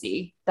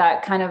frequency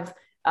that kind of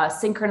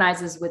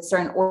synchronizes with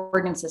certain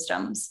organ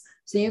systems.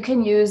 So you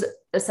can use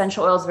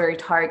essential oils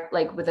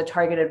like with a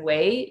targeted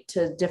way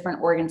to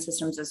different organ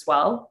systems as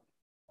well,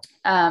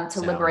 to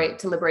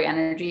liberate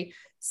energy.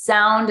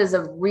 Sound is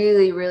a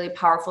really, really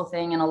powerful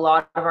thing. And a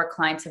lot of our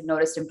clients have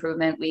noticed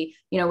improvement. We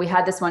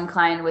had this one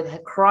client with a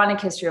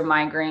chronic history of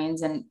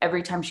migraines, and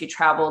every time she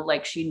traveled,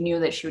 like, she knew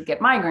that she would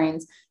get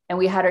migraines, and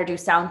we had her do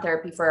sound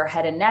therapy for her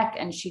head and neck,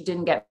 and she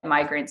didn't get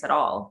migraines at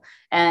all.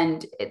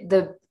 And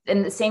the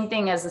same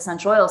thing as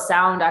essential oil,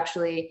 sound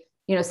actually,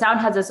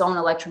 sound has its own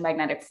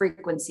electromagnetic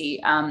frequency.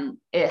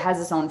 It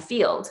has its own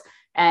field,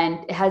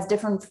 and it has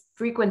different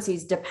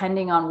frequencies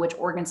depending on which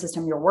organ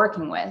system you're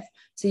working with.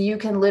 So you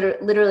can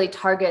literally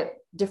target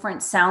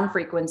different sound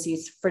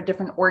frequencies for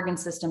different organ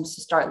systems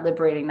to start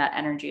liberating that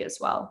energy as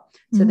well.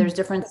 So there's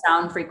different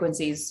sound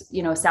frequencies,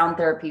 sound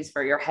therapies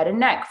for your head and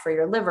neck, for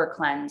your liver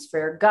cleanse, for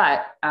your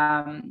gut.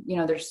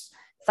 There's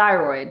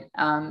thyroid.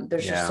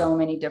 There's just so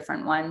many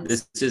different ones.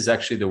 This is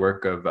actually the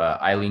work of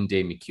Eileen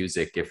Day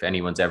McCusick. If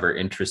anyone's ever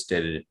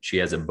interested, she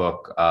has a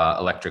book,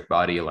 Electric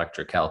Body,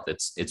 Electric Health.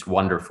 It's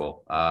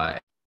wonderful.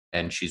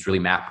 And she's really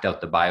mapped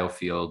out the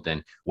biofield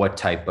and what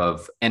type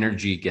of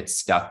energy gets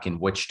stuck in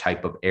which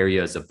type of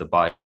areas of the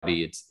body.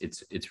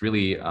 It's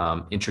really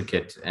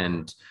intricate.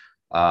 And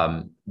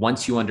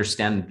once you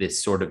understand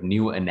this sort of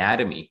new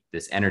anatomy,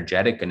 this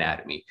energetic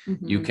anatomy,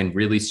 you can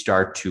really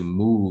start to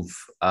move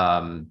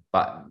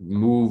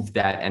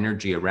that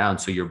energy around,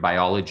 so your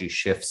biology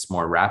shifts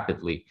more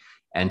rapidly.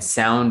 And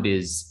sound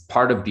is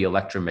part of the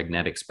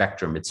electromagnetic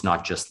spectrum. It's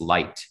not just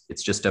light,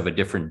 it's just of a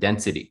different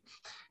density.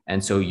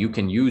 And so you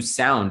can use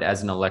sound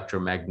as an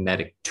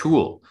electromagnetic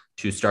tool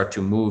to start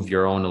to move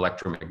your own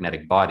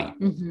electromagnetic body.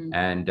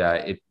 And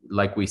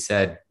like we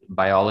said,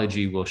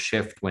 biology will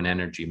shift when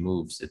energy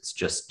moves. It's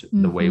just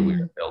the way we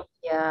are built.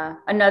 Yeah.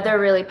 Another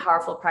really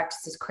powerful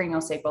practice is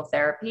craniosacral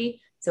therapy.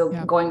 So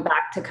going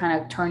back to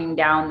kind of turning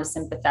down the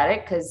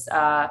sympathetic, because,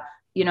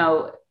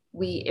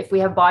 if we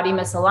have body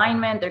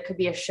misalignment, there could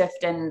be a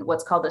shift in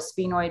what's called the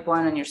sphenoid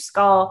bone in your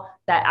skull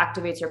that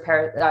activates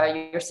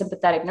your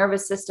sympathetic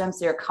nervous system.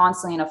 So you're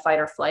constantly in a fight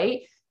or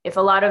flight. If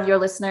a lot of your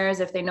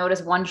listeners, if they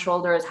notice one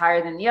shoulder is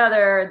higher than the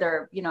other,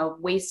 their,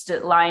 waist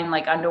line,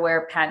 like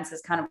underwear, pants,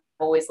 is kind of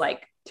always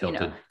like,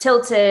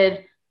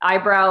 tilted,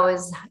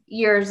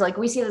 ears, like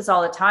we see this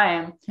all the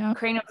time.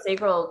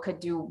 Craniosacral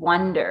could do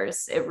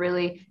wonders. It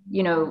really,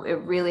 it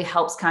really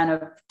helps kind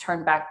of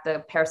turn back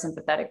the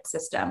parasympathetic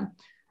system.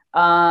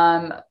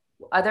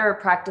 Other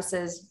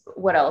practices,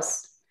 what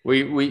else?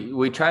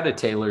 We try to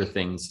tailor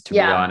things, to be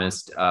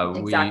honest.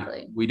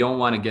 Exactly. We don't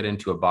want to get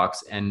into a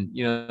box. And,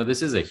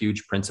 this is a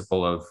huge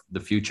principle of the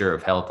future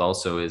of health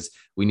also, is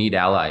we need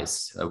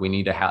allies. We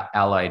need a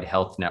allied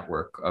health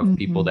network of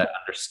people that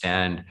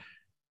understand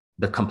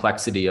the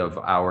complexity of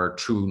our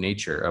true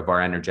nature, of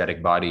our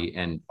energetic body,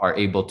 and are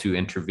able to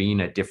intervene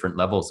at different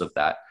levels of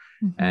that.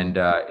 And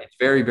it's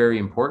very, very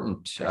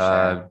important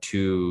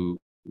to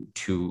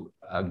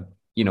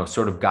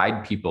sort of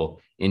guide people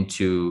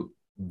into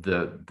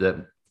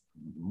the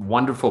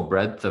wonderful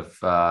breadth of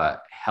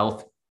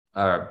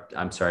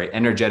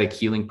energetic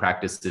healing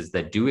practices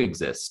that do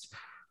exist.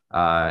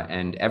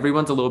 And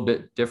everyone's a little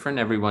bit different.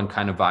 Everyone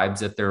kind of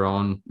vibes at their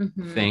own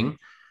thing.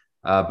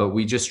 But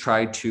we just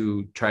try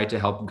to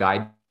help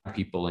guide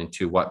people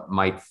into what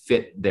might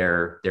fit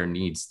their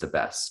needs the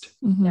best.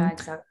 Yeah,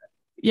 exactly.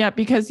 Yeah,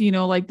 because,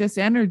 like this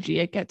energy,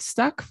 it gets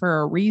stuck for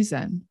a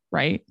reason,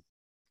 right?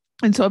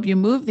 And so if you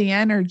move the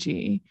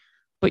energy,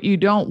 but you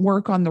don't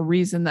work on the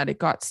reason that it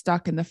got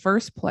stuck in the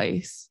first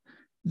place,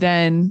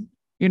 then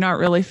you're not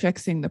really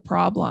fixing the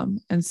problem.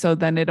 And so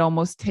then it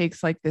almost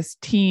takes like this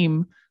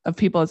team of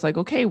people. It's like,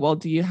 okay, well,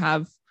 do you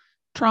have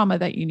trauma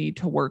that you need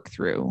to work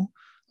through?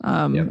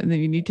 And then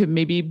you need to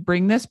maybe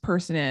bring this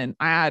person in.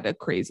 I had a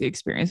crazy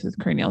experience with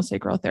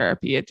craniosacral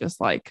therapy. It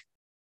just it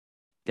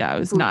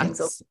was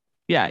nuts.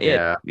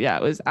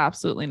 It was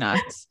absolutely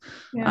nuts.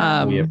 We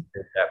have heard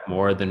that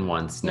more than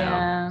once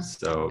now.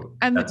 So,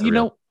 and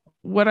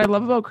what I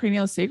love about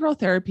craniosacral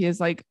therapy is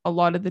like a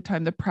lot of the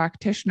time the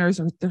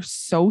practitioners they're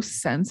so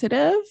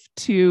sensitive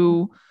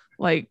to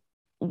like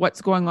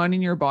what's going on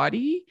in your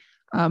body.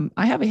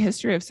 I have a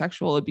history of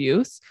sexual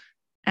abuse,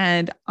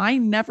 and I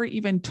never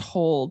even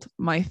told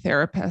my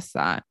therapist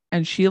that.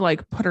 And she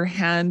put her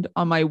hand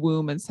on my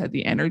womb and said,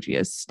 the energy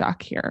is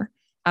stuck here.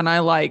 And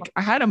I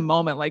had a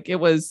moment, it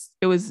was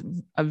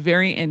a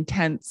very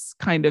intense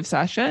kind of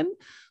session,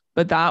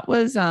 but that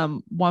was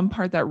one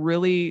part that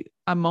really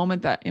a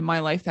moment that in my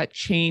life that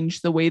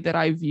changed the way that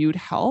I viewed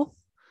health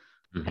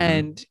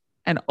and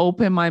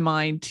opened my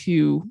mind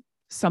to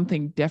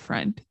something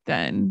different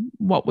than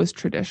what was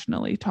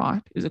traditionally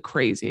taught. It was a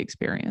crazy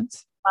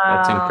experience.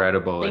 That's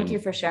incredible. Thank you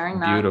for sharing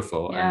that.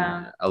 Beautiful. Yeah.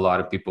 And a lot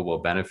of people will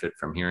benefit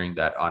from hearing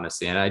that,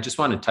 honestly. And I just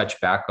want to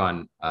touch back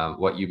on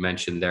what you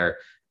mentioned there.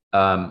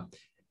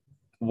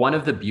 One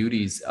of the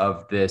beauties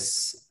of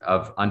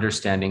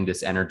understanding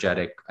this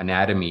energetic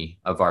anatomy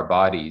of our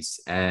bodies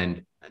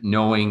and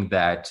knowing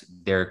that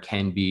there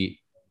can be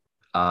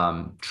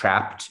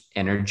trapped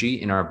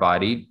energy in our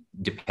body,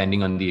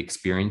 depending on the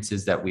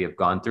experiences that we have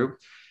gone through.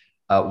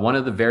 one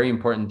of the very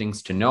important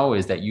things to know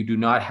is that you do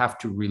not have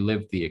to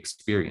relive the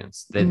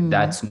experience.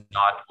 That's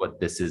not what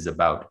this is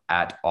about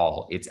at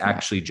all. It's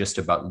actually just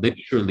about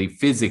literally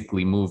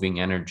physically moving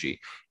energy.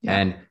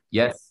 And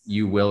yes,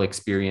 you will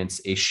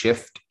experience a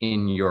shift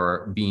in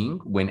your being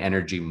when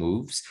energy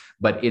moves,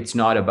 but it's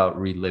not about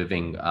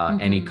reliving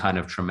any kind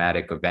of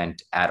traumatic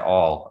event at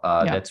all.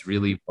 That's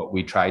really what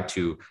we try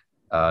to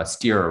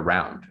steer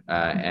around.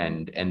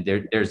 And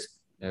there's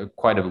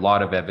quite a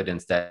lot of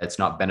evidence that it's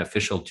not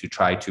beneficial to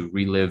try to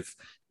relive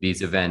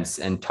these events,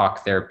 and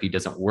talk therapy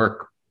doesn't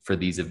work for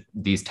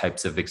these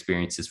types of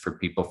experiences for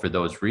people for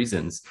those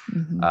reasons.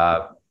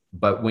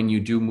 But when you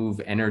do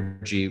move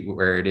energy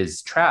where it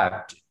is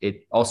trapped,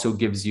 it also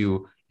gives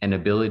you an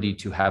ability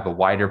to have a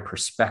wider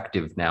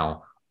perspective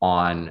now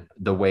on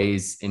the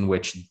ways in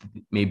which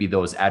maybe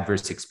those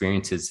adverse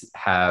experiences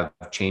have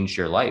changed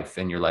your life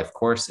and your life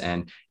course.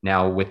 And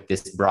now with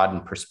this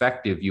broadened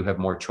perspective, you have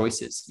more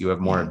choices. You have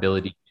more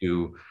ability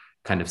to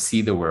kind of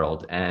see the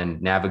world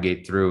and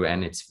navigate through.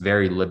 And it's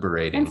very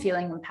liberating. And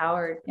feeling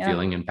empowered.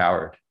 Feeling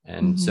empowered.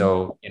 And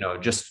so,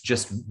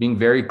 just being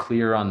very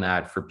clear on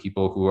that for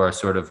people who are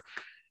sort of,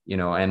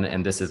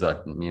 and this is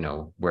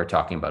we're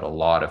talking about a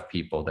lot of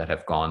people that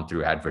have gone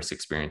through adverse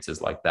experiences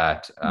like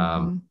that.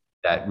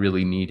 That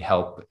really need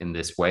help in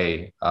this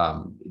way.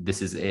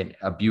 This is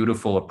a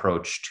beautiful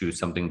approach to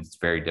something that's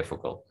very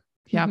difficult.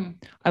 Yeah.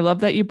 I love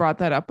that you brought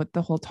that up with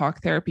the whole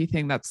talk therapy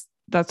thing.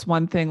 That's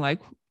one thing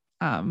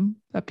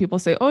that people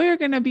say, oh, you're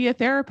going to be a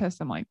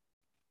therapist. I'm like,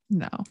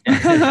 no,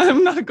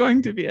 I'm not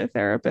going to be a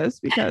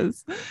therapist,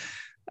 because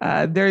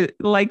they're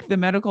like the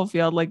medical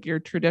field, like your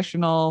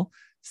traditional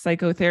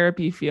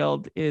psychotherapy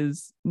field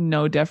is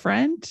no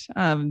different.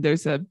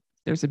 There's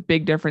a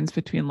big difference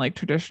between like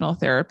traditional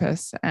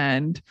therapists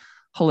and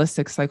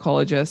holistic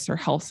psychologists or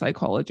health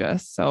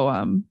psychologists. So,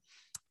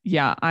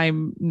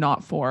 I'm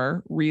not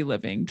for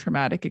reliving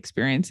traumatic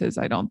experiences.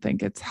 I don't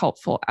think it's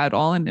helpful at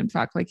all. And in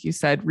fact, like you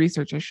said,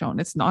 research has shown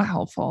it's not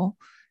helpful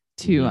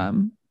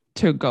to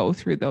go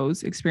through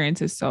those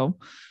experiences. So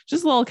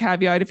just a little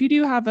caveat, if you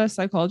do have a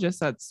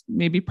psychologist that's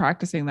maybe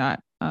practicing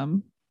that,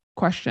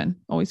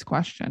 always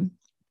question.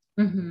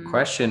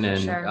 Question.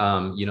 And,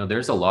 Sure.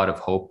 There's a lot of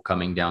hope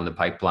coming down the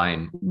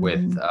pipeline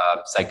with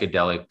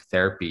psychedelic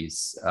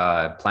therapies.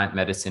 Plant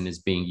medicine is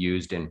being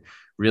used in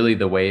really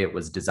the way it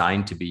was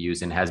designed to be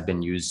used, and has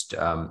been used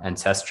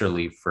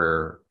ancestrally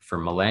for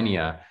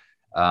millennia,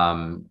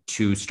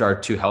 to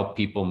start to help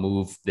people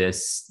move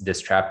this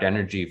trapped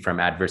energy from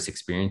adverse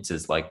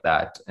experiences like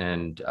that.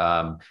 And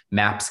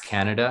MAPS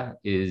Canada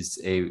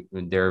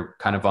they're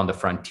kind of on the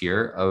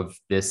frontier of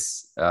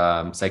this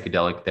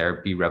psychedelic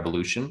therapy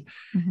revolution.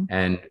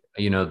 And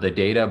the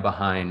data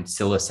behind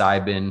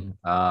psilocybin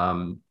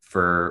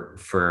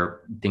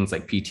for things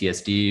like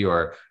PTSD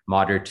or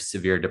moderate to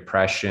severe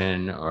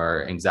depression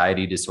or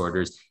anxiety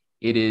disorders,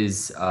 it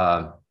is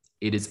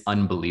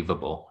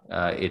unbelievable.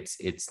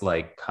 It's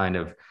like kind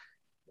of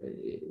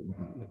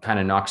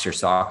knocks your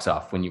socks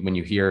off when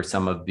you hear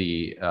some of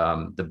the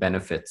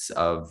benefits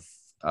of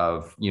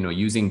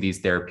using these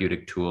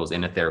therapeutic tools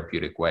in a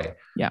therapeutic way.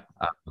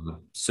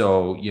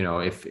 So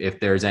if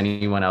there's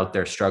anyone out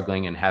there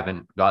struggling and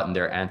haven't gotten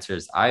their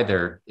answers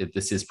either,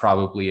 this is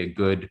probably a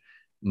good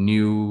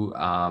new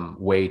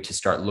way to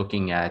start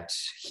looking at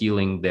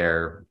healing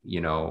their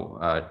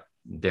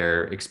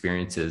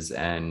experiences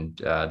and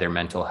their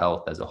mental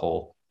health as a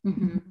whole.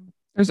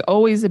 There's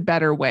always a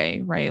better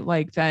way, right?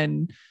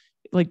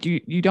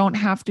 You don't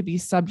have to be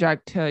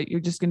subject to, you're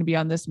just going to be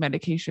on this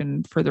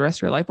medication for the rest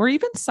of your life, or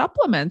even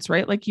supplements,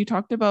 right? Like you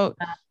talked about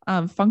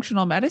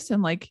functional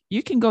medicine, like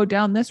you can go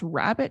down this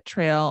rabbit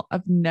trail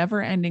of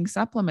never ending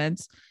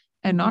supplements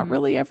and not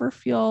really ever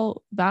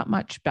feel that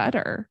much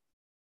better.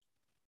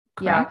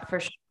 Correct? Yeah,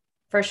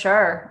 for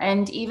sure.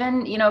 And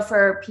even,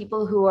 for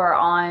people who are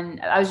on,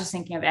 I was just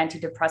thinking of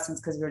antidepressants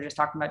because we were just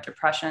talking about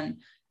depression.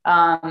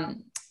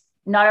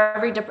 Not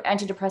every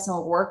antidepressant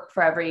will work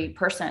for every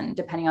person,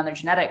 depending on their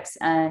genetics.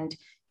 And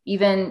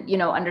even,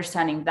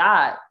 understanding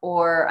that,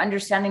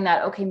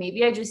 okay,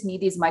 maybe I just need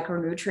these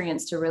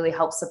micronutrients to really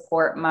help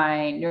support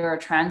my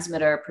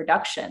neurotransmitter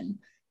production,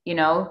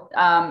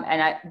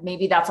 and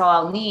maybe that's all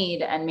I'll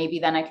need. And maybe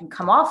then I can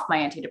come off my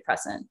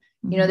antidepressant.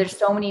 There's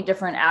so many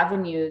different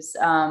avenues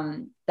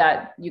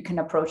that you can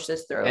approach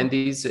this through.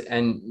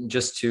 And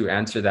just to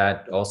answer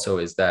that also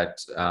is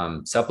that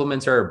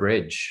supplements are a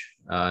bridge.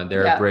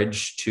 They're a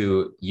bridge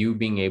to you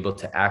being able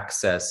to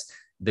access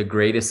the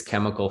greatest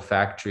chemical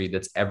factory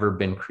that's ever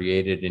been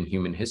created in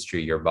human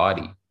history, your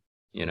body.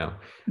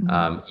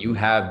 You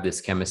have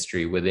this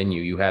chemistry within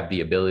you. You have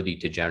the ability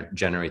to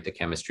generate the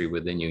chemistry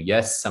within you.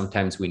 Yes,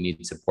 sometimes we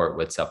need support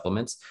with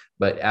supplements,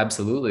 but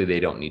absolutely they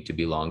don't need to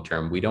be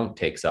long-term. We don't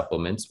take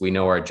supplements. We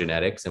know our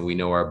genetics and we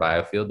know our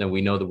biofield, and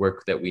we know the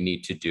work that we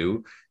need to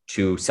do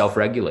to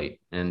self-regulate.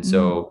 And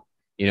so,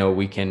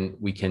 we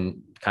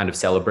can kind of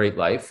celebrate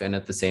life and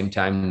at the same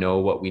time know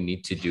what we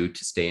need to do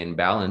to stay in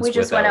balance. We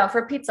just went out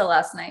for pizza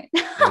last night.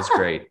 It was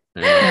great.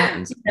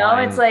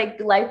 It's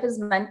like life is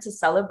meant to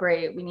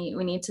celebrate. We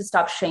need to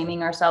stop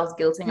shaming ourselves,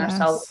 guilting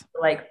ourselves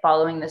for like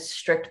following this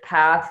strict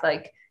path.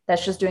 Like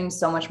that's just doing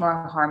so much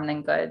more harm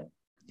than good.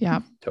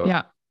 Yeah. Totally.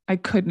 Yeah. I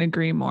couldn't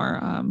agree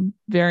more.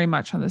 Very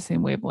much on the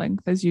same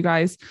wavelength as you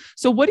guys.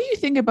 So what do you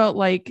think about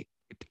like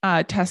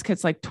test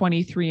kits like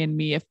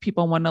 23andMe? If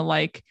people want to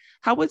like,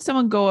 how would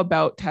someone go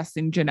about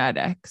testing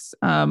genetics?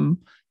 I'm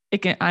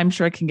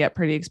sure it can get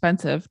pretty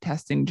expensive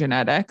testing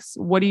genetics.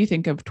 What do you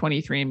think of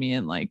 23andMe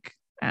and like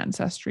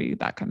Ancestry,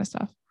 that kind of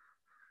stuff?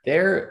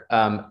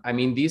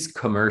 These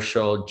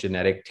commercial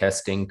genetic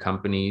testing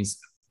companies,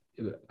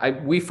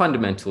 we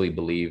fundamentally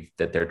believe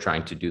that they're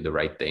trying to do the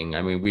right thing.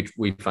 I mean,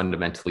 we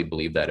fundamentally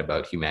believe that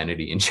about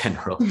humanity in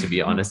general, to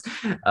be honest.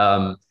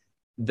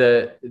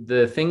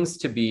 The things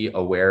to be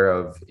aware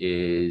of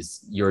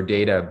is your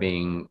data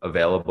being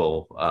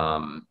available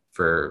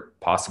for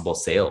possible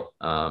sale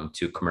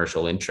to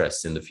commercial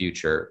interests in the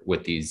future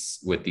with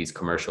these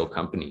commercial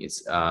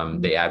companies.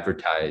 They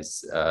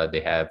advertise,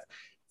 they have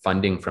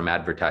funding from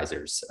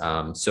advertisers.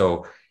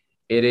 So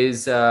it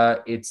is,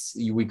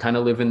 we kind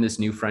of live in this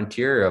new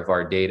frontier of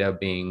our data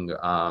being,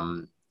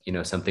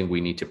 something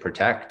we need to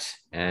protect,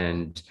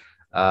 and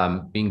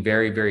being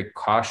very, very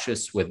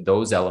cautious with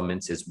those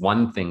elements is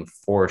one thing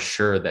for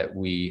sure that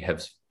we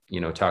have,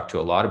 talked to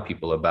a lot of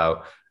people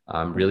about,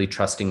 really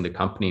trusting the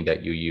company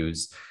that you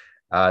use.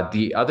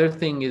 The other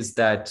thing is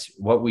that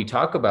what we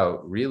talk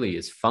about really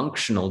is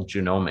functional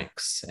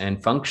genomics,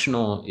 and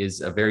functional is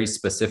a very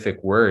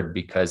specific word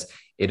because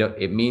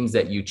it means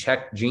that you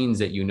check genes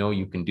that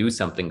you can do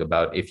something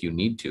about if you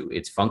need to.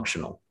 It's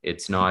functional.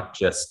 It's not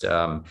just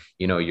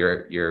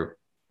your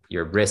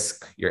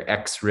risk, your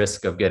X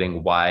risk of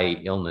getting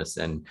Y illness,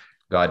 and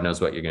God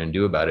knows what you're going to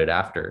do about it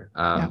after.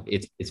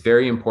 It's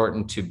very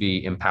important to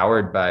be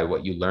empowered by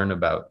what you learn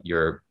about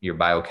your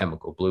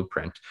biochemical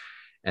blueprint.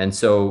 And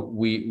so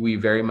we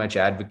very much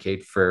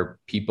advocate for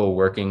people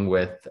working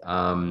with,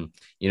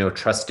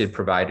 trusted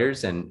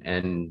providers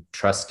and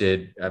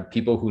trusted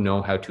people who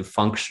know how to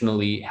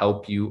functionally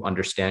help you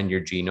understand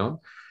your genome,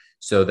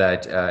 so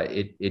that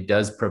it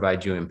does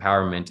provide you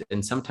empowerment.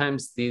 And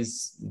sometimes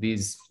these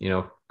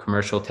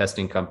commercial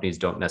testing companies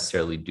don't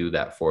necessarily do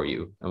that for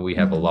you. And we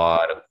have a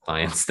lot of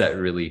clients that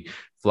really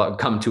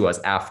come to us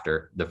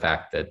after the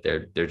fact that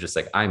they're just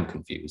like, I'm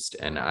confused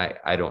and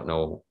I don't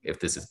know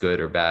if this is good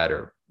or bad,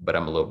 but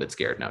I'm a little bit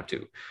scared now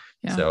too.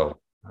 Yeah. So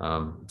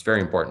it's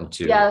very important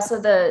to. Yeah. So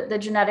the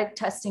genetic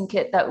testing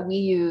kit that we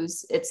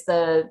use, it's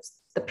the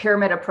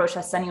pyramid approach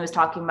that Sunny was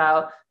talking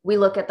about. We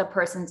look at the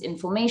person's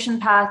inflammation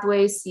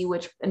pathways, see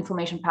which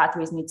inflammation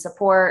pathways need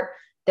support.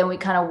 Then we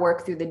kind of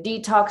work through the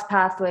detox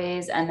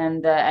pathways and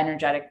then the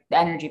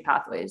energy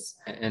pathways.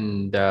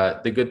 And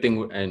the good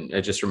thing, and I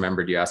just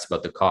remembered you asked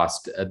about the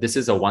cost. This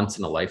is a once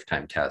in a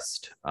lifetime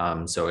test.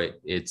 So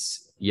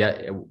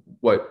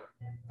what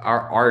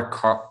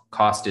our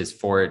cost is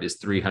for it is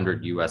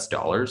 $300 US.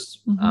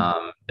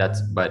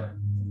 That's but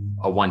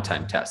a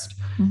one-time test.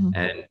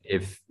 And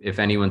if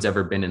anyone's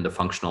ever been in the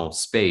functional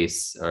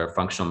space or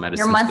functional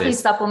medicine, your monthly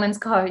supplements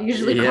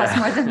usually cost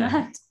more than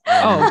that.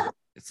 Oh,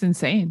 it's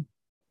insane.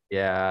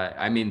 Yeah.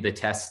 I mean, the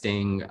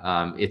testing,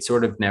 it's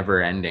sort of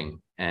never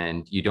ending,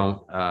 and you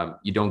don't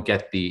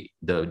get the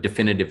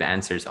definitive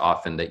answers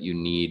often that you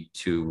need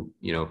to,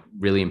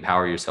 really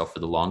empower yourself for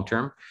the long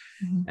term.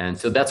 And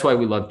so that's why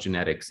we love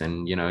genetics.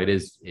 And, it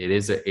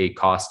is a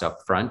cost up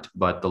front,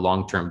 but the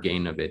long-term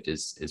gain of it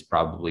is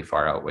probably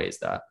far outweighs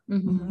that.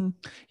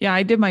 Yeah.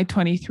 I did my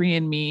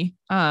 23andMe.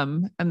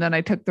 And then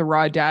I took the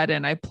raw data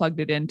and I plugged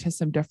it into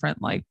some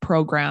different like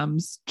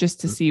programs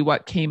just to see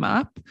what came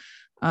up.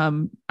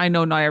 I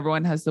know not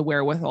everyone has the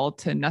wherewithal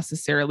to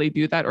necessarily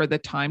do that or the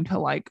time to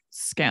like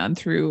scan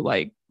through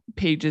like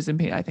pages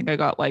and I think I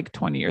got like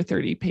 20 or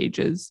 30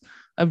 pages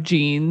of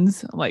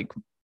genes. Like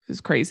it's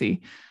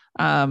crazy.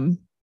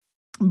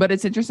 But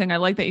it's interesting. I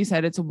like that you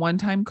said it's a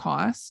one-time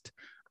cost.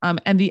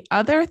 And the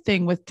other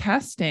thing with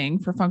testing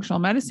for functional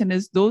medicine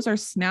is those are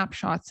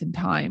snapshots in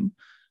time,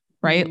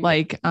 right?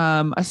 Like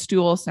a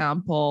stool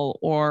sample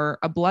or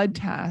a blood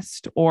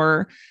test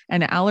or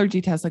an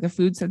allergy test, like a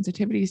food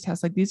sensitivities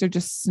test. Like these are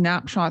just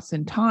snapshots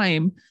in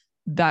time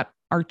that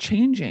are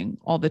changing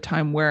all the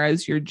time.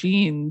 Whereas your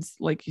genes,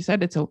 like you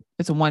said, it's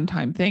a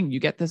one-time thing. You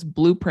get this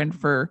blueprint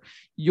for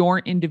your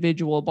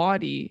individual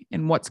body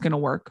and what's going to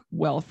work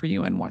well for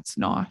you and what's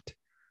not.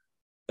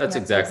 That's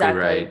exactly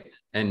right.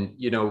 And,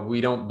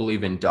 we don't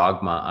believe in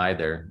dogma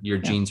either. Your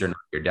genes are not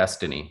your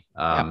destiny.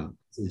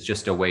 It's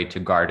just a way to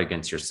guard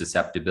against your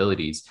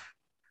susceptibilities.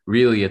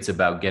 Really, it's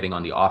about getting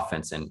on the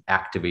offense and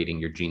activating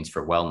your genes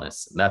for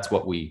wellness. And that's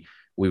what we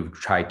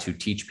try to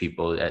teach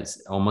people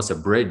as almost a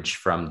bridge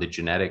from the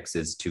genetics,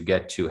 is to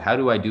get to how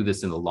do I do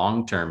this in the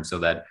long term so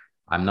that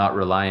I'm not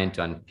reliant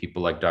on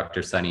people like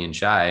Dr. Sunny and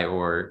Shai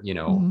or,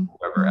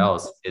 whoever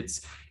else.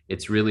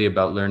 It's really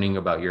about learning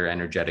about your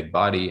energetic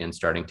body and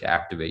starting to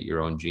activate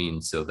your own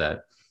genes so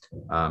that,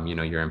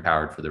 you're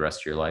empowered for the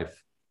rest of your life.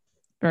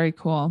 Very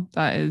cool.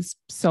 That is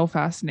so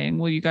fascinating.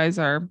 Well, you guys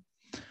are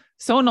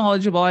so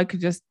knowledgeable. I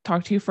could just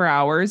talk to you for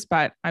hours,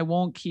 but I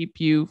won't keep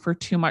you for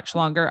too much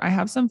longer. I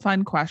have some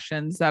fun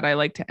questions that I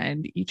like to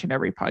end each and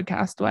every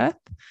podcast with.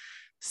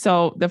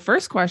 So the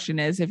first question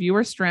is, if you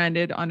were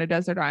stranded on a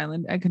desert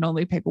island and can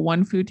only pick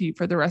one food to eat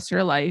for the rest of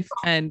your life,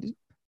 and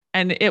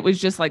it was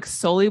just like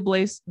solely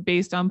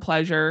based on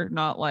pleasure,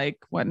 not like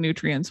what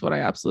nutrients would I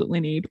absolutely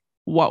need,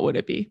 what would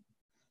it be?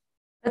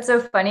 That's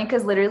so funny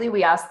because literally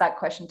we ask that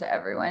question to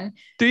everyone.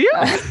 Do you?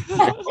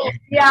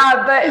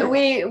 Yeah, but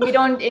we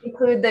don't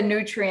include the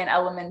nutrient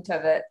element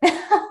of it.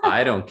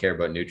 I don't care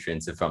about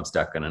nutrients if I'm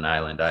stuck on an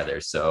island either.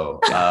 So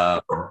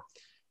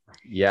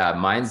yeah,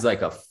 mine's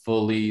like a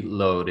fully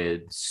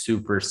loaded,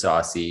 super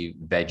saucy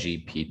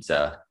veggie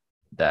pizza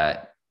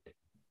that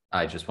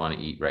I just want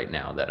to eat right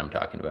now that I'm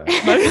talking about.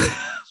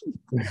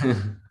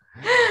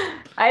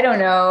 I don't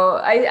know.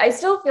 I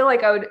still feel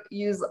like I would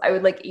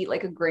like eat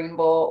like a grain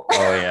bowl.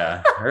 Oh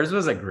yeah. Hers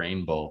was a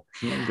grain bowl.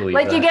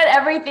 Like that. You get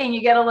everything.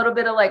 You get a little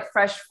bit of like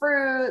fresh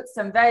fruit,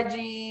 some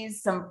veggies,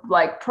 some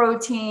like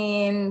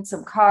protein,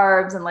 some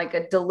carbs, and like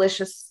a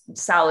delicious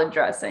salad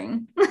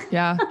dressing.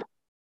 Yeah.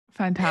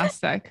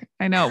 Fantastic.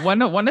 I know.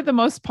 One of the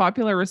most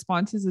popular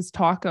responses is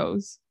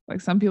tacos. Like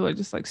some people are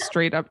just like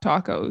straight up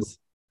tacos.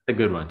 A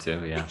good one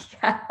too. Yeah.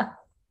 Yeah.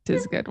 It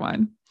is a good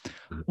one.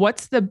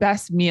 What's the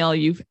best meal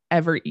you've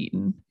ever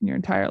eaten in your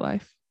entire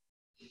life?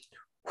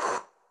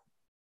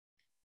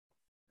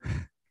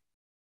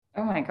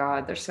 Oh my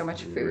God, there's so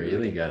much food. You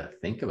really got to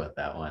think about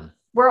that one.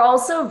 We're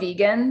also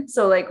vegan.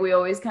 So like we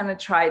always kind of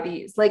try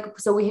these, like,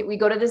 so we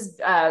go to this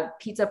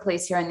pizza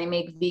place here and they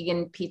make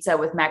vegan pizza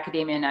with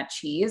macadamia nut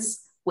cheese,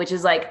 which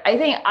is like, I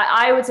think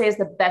I would say is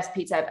the best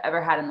pizza I've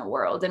ever had in the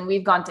world. And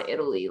we've gone to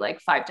Italy like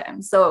 5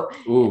 times. So,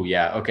 ooh,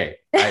 yeah. Okay.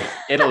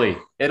 Italy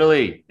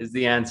is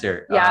the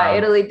answer. Yeah.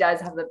 Italy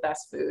does have the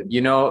best food,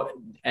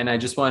 and I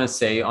just want to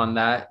say on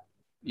that,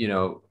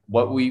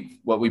 what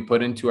we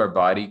put into our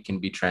body can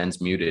be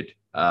transmuted.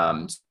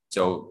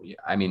 So,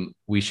 I mean,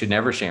 we should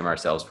never shame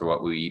ourselves for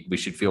what we eat. We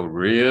should feel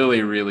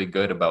really, really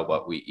good about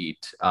what we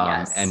eat.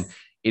 Yes. And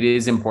it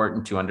is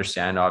important to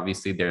understand,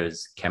 obviously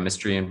there's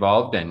chemistry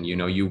involved and,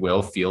 you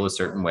will feel a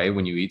certain way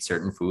when you eat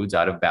certain foods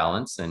out of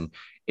balance, and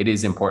it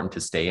is important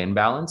to stay in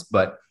balance.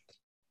 But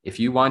if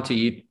you want to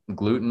eat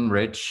gluten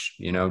rich,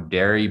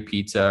 dairy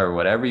pizza or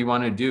whatever you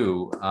want to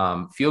do,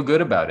 feel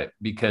good about it,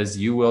 because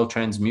you will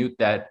transmute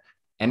that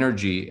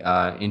energy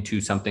into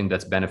something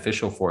that's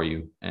beneficial for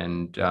you.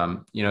 And,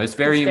 it's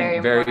very,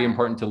 very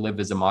important to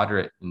live as a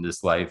moderate in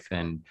this life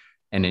and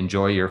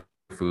enjoy your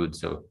food.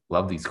 So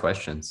love these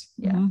questions.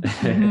 Yeah.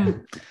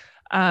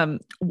 Mm-hmm.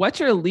 What's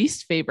your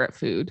least favorite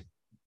food?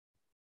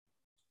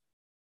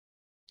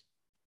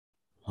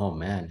 Oh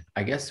man,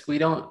 I guess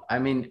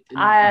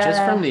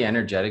just from the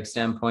energetic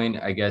standpoint,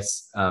 I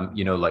guess,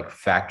 like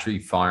factory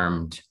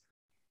farmed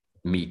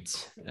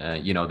meat,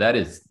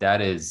 that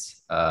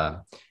is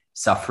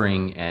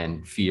suffering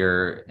and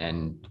fear.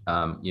 And,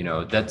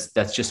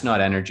 that's just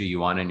not energy you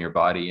want in your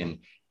body. And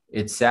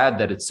it's sad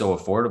that it's so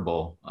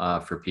affordable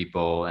for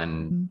people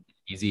and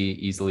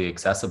easily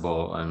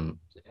accessible. And,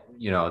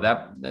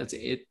 that's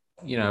it,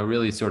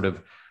 really sort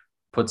of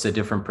puts a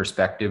different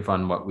perspective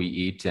on what we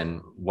eat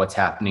and what's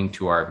happening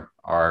to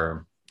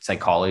our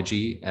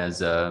psychology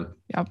as a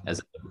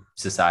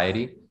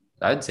society.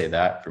 I'd say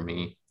that for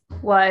me.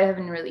 Well, I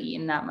haven't really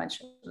eaten that much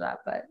of that,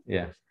 but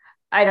yeah,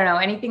 I don't know,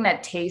 anything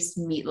that tastes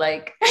meat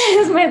like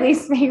is my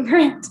least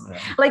favorite. Yeah.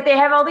 Like they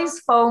have all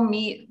these faux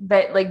meat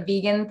that like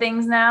vegan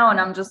things now,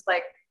 and I'm just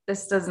like,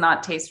 this does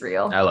not taste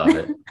real. I love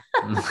it.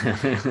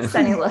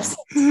 Sunny loves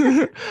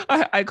it.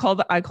 I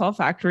call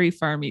factory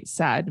farm meat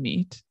sad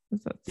meat.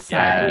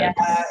 Sad. Yeah,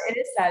 it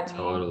is sad.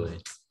 Totally.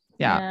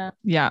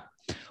 Yeah.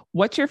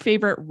 What's your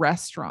favorite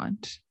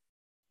restaurant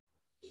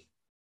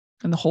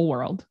in the whole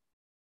world?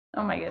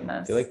 Oh my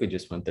goodness. I feel like we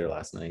just went there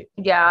last night.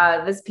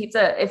 Yeah, this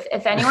pizza.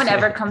 If anyone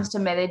ever comes to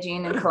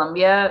Medellin in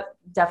Colombia,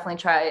 definitely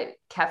try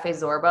Cafe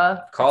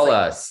Zorba. Call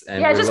us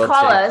and just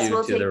call us.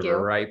 We'll take you to the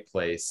right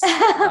place.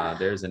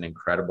 There's an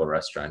incredible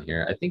restaurant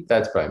here. I think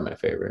that's probably my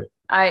favorite.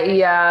 I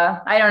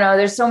don't know.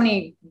 There's so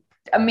many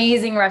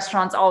amazing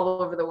restaurants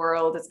all over the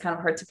world. It's kind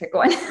of hard to pick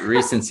one.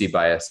 Recency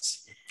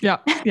bias. Yeah.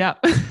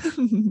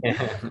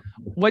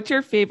 What's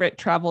your favorite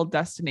travel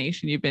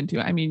destination you've been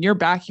to? I mean, your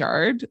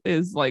backyard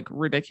is like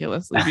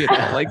ridiculously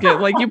beautiful.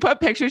 like you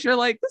put pictures, you're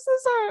like, this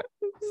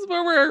is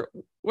where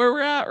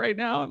we're at right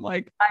now. I'm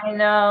like, I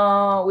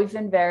know we've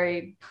been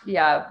very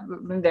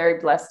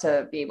blessed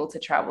to be able to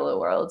travel the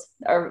world.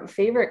 Our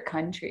favorite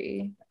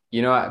country.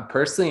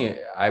 Personally,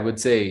 I would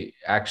say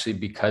actually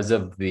because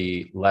of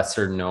the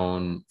lesser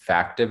known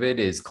fact of it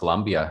is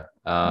Colombia.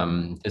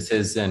 This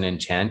is an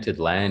enchanted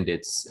land.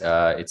 It's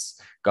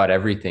got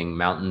everything: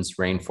 mountains,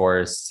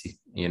 rainforests,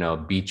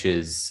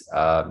 beaches,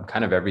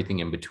 kind of everything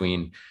in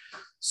between.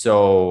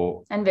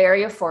 So, and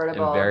very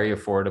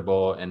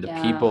affordable. And the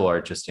people are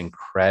just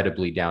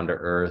incredibly down to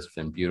earth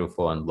and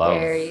beautiful and love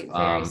very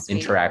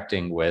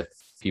interacting with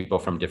people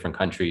from different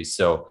countries.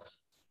 So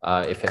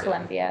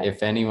Colombia.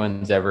 If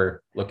anyone's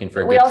ever looking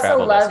for a We good also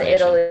travel love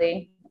destination.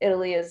 Italy.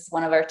 Italy is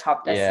one of our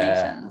top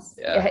destinations.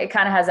 Yeah. It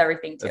kind of has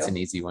everything too. That's an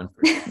easy one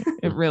for you.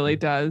 It really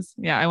does.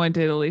 Yeah. I went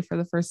to Italy for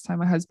the first time,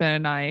 my husband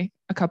and I,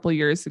 a couple of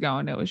years ago.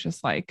 And it was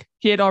just like,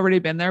 he had already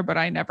been there, but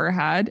I never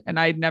had. And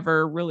I'd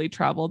never really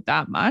traveled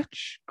that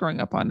much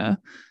growing up on a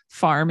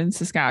farm in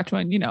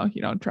Saskatchewan. You know,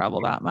 you don't travel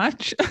that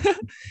much.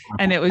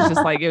 And it was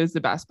just like, it was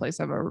the best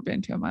place I've ever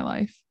been to in my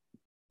life.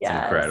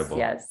 Yes, incredible.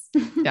 Yes.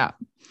 Yeah.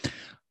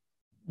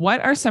 What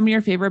are some of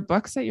your favorite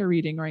books that you're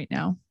reading right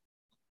now?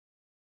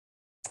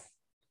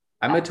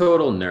 I'm a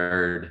total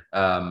nerd.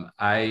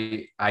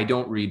 I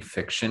don't read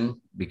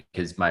fiction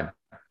because I'm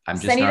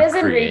just Sunny not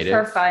doesn't creative.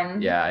 read for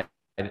fun. Yeah.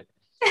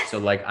 So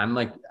like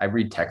I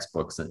read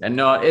textbooks and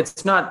no,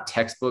 it's not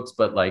textbooks,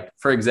 but like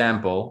for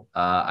example,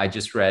 I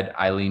just read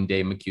Eileen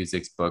Day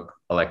McCusick's book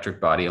Electric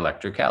Body,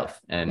 Electric Health,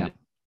 and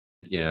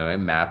it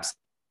maps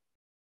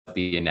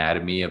the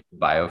anatomy of the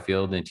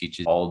biofield and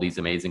teaches all these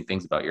amazing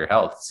things about your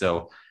health.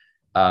 So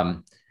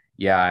I'm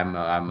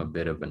a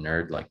bit of a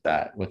nerd like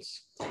that.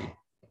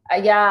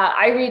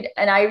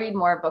 I read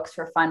more books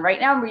for fun. Right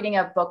now I'm reading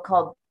a book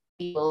called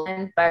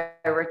by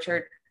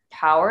Richard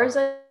Powers,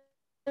 I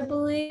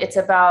believe. It's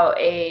about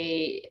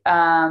a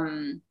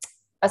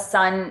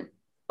son.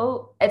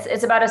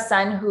 It's about a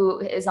son who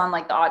is on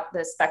like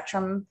the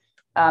spectrum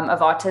of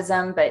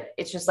autism, but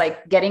it's just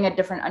like getting a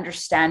different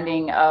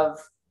understanding of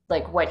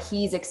like what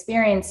he's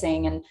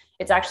experiencing. And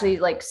it's actually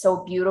like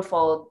so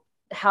beautiful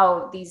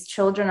how these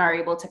children are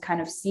able to kind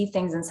of see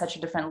things in such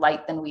a different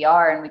light than we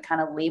are, and we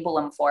kind of label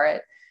them for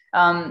it.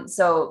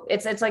 So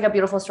it's like a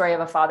beautiful story of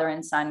a father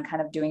and son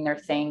kind of doing their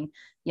thing,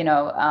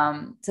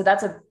 so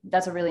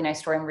that's a really nice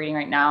story I'm reading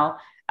right now.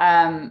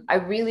 I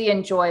really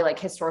enjoy like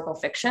historical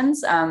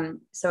fictions.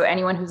 So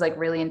anyone who's like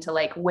really into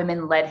like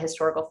women-led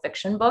historical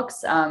fiction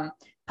books,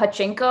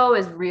 Pachinko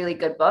is a really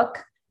good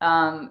book.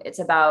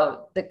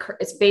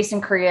 It's based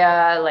in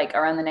Korea, like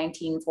around the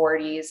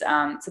 1940s.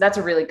 So that's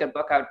a really good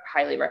book. I would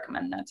highly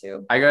recommend that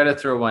too. I got to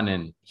throw one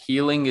in.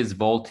 Healing is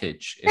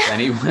Voltage.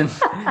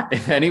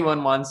 If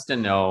anyone wants to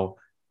know,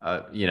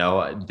 how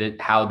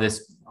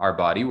our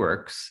body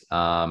works,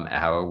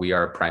 how we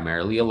are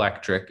primarily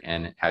electric,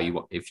 and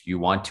if you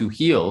want to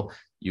heal,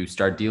 you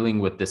start dealing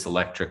with this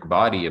electric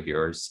body of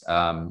yours.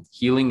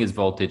 Healing is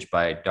Voltage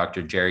by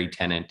Dr. Jerry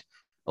Tennant,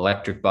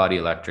 Electric Body,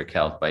 Electric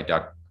Health by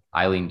Dr.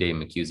 Eileen Day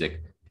McCusick.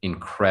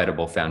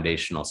 Incredible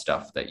foundational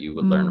stuff that you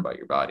would learn about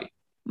your body.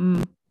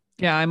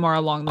 Yeah, I'm more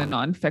along the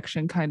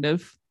nonfiction kind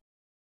of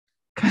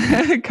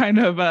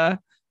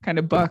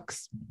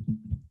books.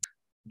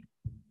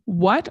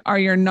 What are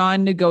your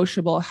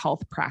non-negotiable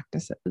health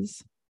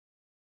practices?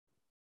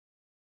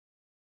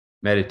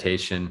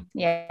 Meditation.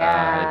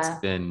 Yeah. It's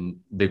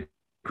been the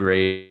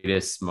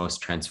greatest,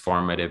 most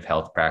transformative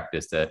health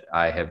practice that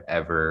I have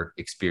ever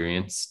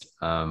experienced.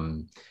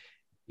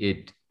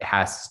 It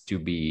has to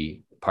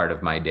be part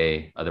of my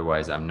day.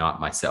 Otherwise, I'm not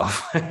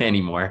myself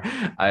anymore.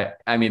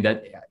 I mean,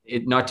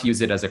 not to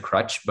use it as a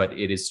crutch, but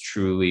it is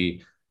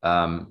truly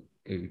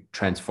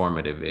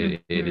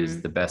transformative. It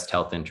is the best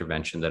health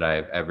intervention that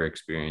I've ever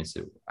experienced.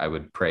 I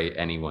would pray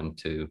anyone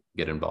to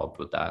get involved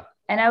with that.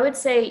 And I would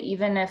say,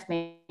 even if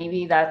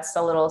maybe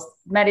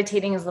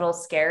meditating is a little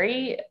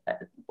scary,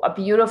 a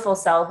beautiful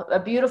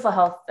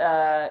health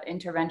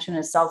intervention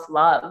is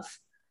self-love,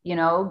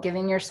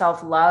 giving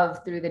yourself love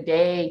through the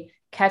day,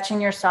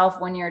 catching yourself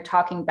when you're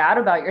talking bad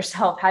about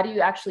yourself. How do you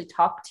actually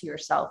talk to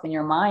yourself in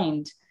your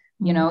mind?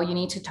 You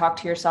need to talk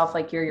to yourself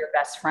like you're your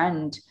best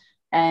friend.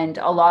 And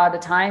a lot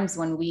of times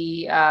when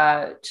we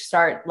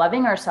start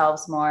loving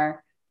ourselves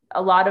more,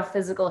 a lot of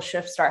physical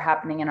shifts start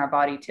happening in our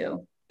body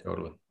too.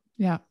 Totally.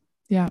 Yeah.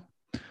 Yeah.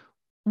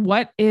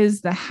 What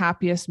is the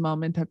happiest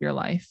moment of your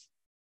life?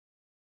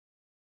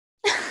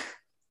 I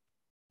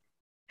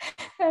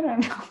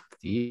don't know.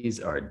 These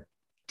are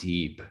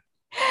deep.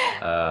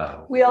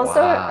 We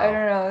also, wow. I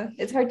don't know.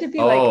 It's hard to be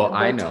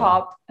like the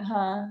top.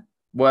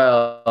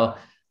 Well,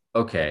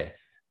 okay.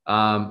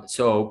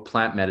 So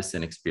plant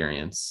medicine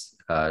experience,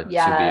 to be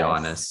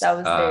honest. That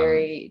was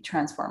very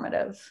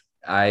transformative.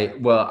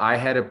 I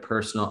had a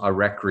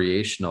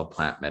recreational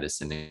plant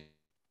medicine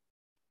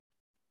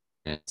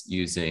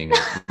using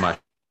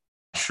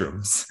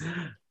mushrooms.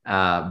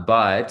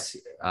 But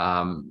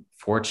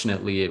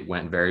fortunately, it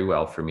went very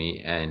well for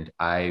me, and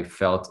I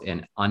felt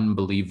an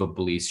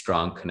unbelievably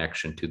strong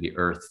connection to the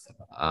earth.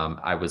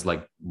 I was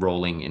like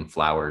rolling in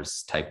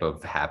flowers type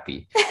of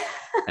happy.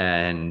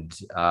 And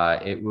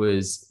it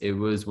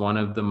was one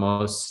of the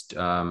most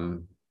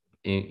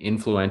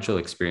influential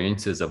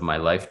experiences of my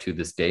life to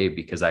this day,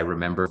 because I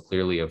remember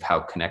clearly of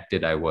how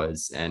connected I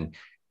was. And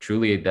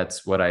truly,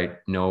 that's what I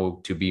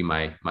know to be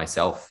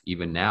myself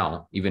even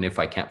now. Even if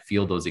I can't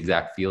feel those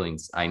exact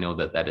feelings, I know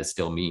that is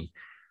still me.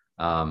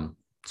 So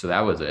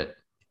that was it.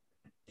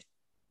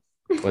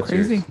 What's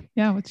crazy? Yours?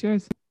 Yeah, what's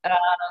yours?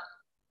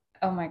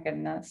 Oh my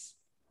goodness.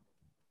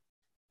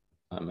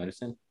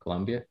 Medicine,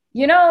 Colombia.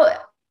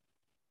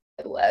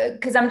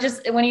 because I'm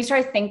just, when you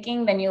start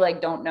thinking, then you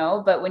like don't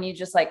know. But when you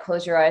just like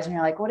close your eyes and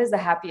you're like, what is the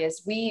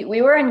happiest? We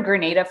were in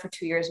Grenada for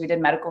 2 years. We did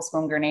medical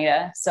school in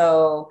Grenada.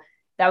 So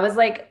that was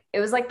like, it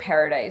was like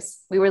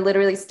paradise. We were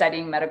literally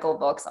studying medical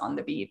books on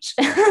the beach.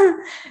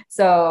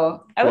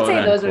 So I would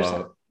say those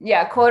are,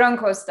 yeah, quote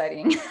unquote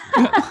studying.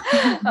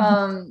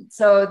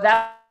 So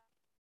that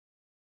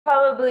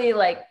probably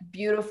like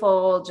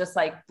beautiful, just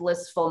like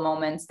blissful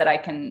moments that I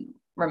can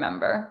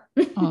remember.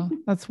 Oh,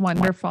 that's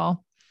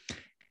wonderful.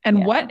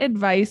 And what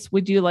advice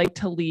would you like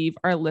to leave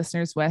our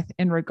listeners with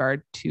in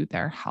regard to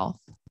their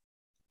health?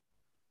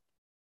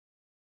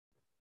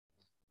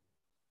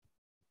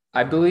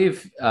 I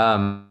believe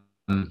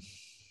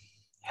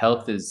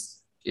health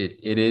is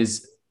it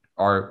is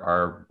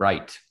our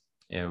right,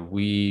 and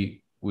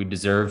we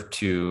deserve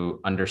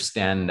to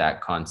understand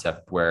that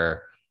concept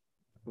where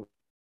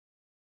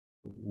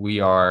we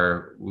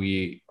are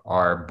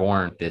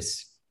born with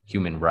this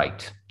human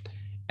right,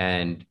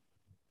 and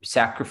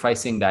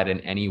sacrificing that in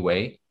any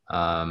way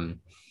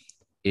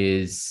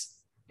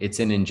it's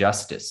an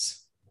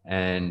injustice,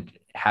 and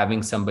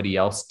having somebody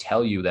else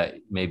tell you that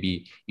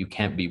maybe you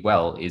can't be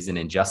well is an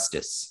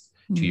injustice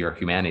to your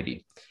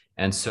humanity.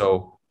 And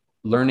so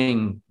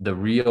learning the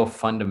real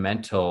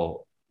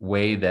fundamental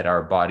way that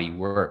our body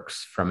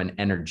works from an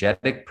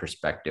energetic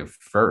perspective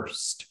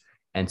first,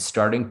 and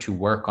starting to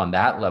work on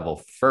that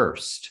level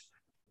first,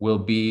 will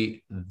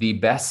be the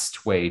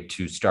best way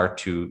to start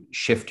to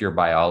shift your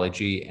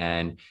biology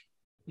and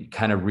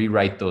kind of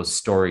rewrite those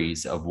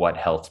stories of what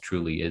health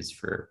truly is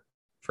for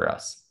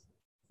us.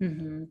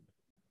 Mm-hmm.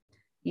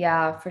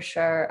 Yeah, for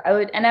sure.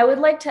 I would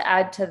like to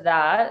add to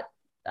that,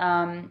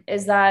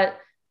 is that,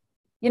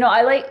 you know,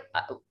 I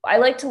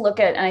like to look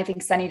at, and I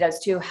think Sunny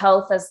does too,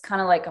 health as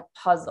kind of like a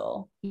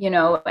puzzle, you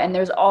know, and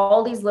there's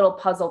all these little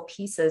puzzle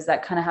pieces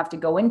that kind of have to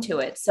go into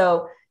it.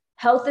 So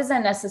health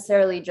isn't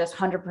necessarily just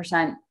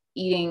 100%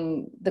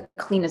 eating the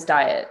cleanest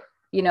diet.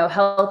 You know,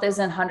 health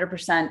isn't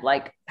 100%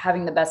 like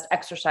having the best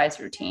exercise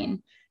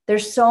routine.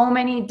 There's so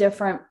many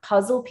different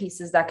puzzle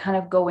pieces that kind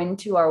of go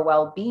into our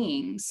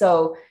well-being.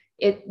 So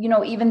it, you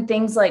know, even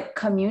things like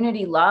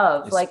community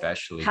love,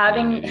 especially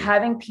like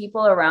having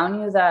people around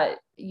you that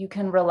you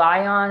can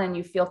rely on and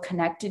you feel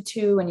connected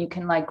to, and you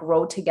can like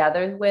grow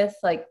together with,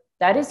 like,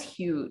 that is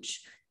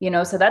huge, you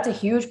know. So that's a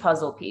huge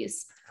puzzle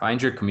piece.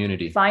 Find your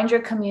community. You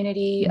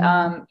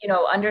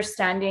know,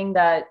 understanding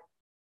that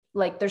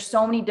like there's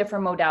so many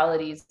different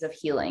modalities of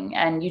healing,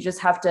 and you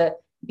just have to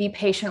be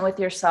patient with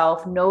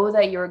yourself, know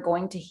that you're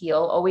going to heal,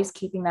 always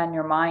keeping that in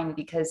your mind,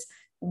 because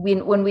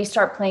when we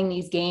start playing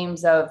these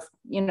games of,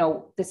 you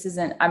know, this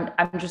isn't, I'm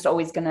just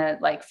always going to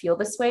like feel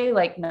this way.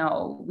 Like,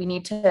 no, we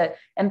need to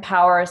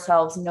empower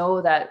ourselves,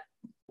 know that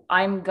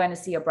I'm going to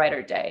see a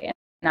brighter day,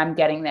 and I'm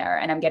getting there,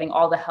 and I'm getting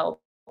all the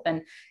help,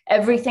 and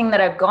everything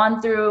that I've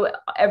gone through,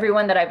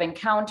 everyone that I've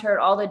encountered,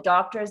 all the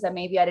doctors that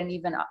maybe I didn't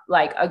even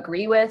like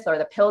agree with, or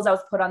the pills I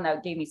was put on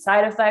that gave me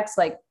side effects,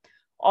 like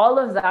all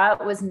of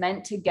that was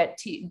meant to get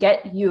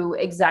you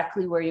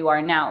exactly where you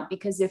are now.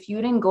 Because if you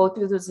didn't go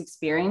through those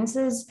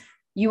experiences,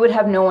 you would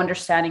have no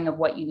understanding of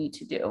what you need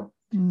to do.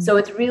 So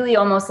it's really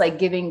almost like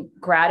giving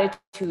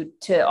gratitude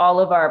to all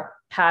of our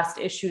past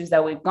issues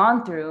that we've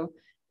gone through,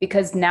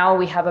 because now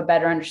we have a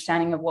better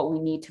understanding of what we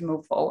need to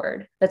move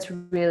forward. That's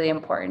really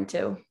important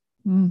too.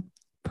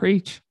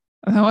 Preach.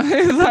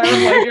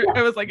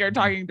 It was like you're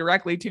talking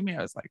directly to me.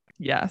 I was like,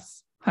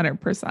 yes,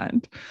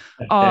 100%.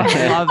 Oh,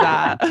 I love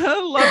that.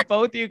 I love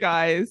both you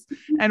guys.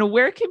 And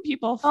where can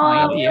people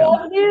find you?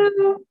 Love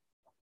you.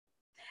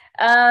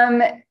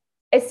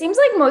 It seems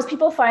like most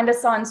people find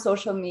us on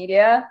social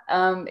media,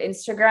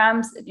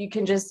 Instagrams. You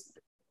can just,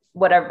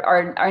 whatever,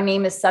 our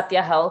name is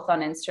Satya Health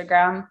on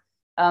Instagram.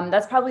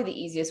 That's probably the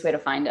easiest way to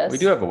find us. We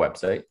do have a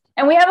website.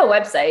 And we have a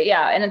website,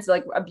 yeah. And it's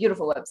like a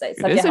beautiful website.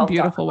 It is a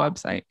beautiful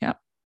website, yeah.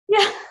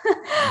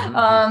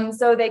 Yeah.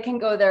 So they can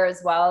go there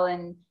as well.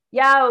 And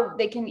yeah,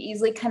 they can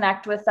easily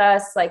connect with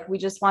us. Like, we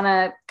just want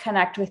to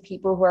connect with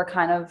people who are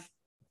kind of,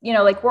 you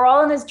know, like, we're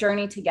all in this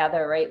journey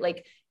together, right?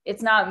 Like,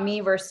 it's not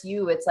me versus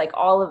you. It's like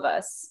all of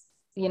us.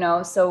 You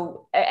know,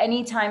 so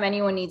anytime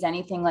anyone needs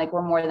anything, like,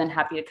 we're more than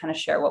happy to kind of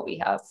share what we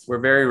have. We're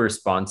very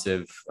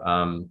responsive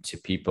to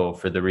people,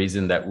 for the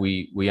reason that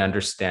we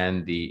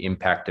understand the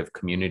impact of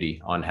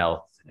community on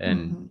health.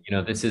 And, you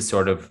know, this is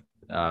sort of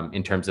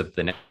in terms of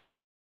the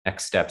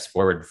next steps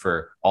forward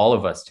for all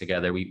of us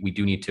together. We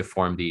do need to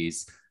form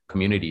these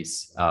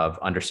communities of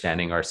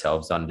understanding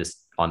ourselves on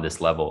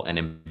this level, and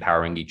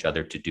empowering each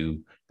other to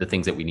do the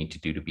things that we need to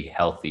do to be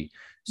healthy.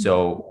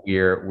 So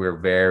we're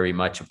very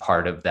much a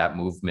part of that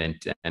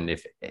movement. And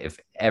if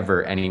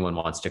ever anyone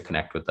wants to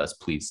connect with us,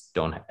 please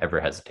don't ever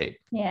hesitate.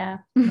 Yeah.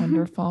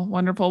 Wonderful.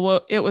 Wonderful.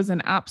 Well, it was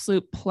an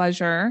absolute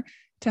pleasure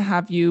to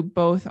have you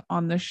both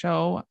on the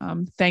show.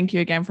 Thank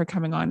you again for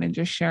coming on and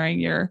just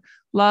sharing your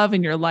love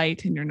and your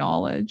light and your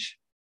knowledge.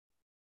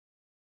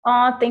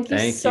 Oh, thank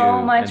you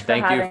so much. And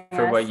thank you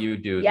for what you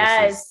do.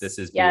 Yes. This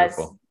is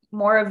beautiful. Yes.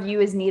 More of you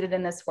is needed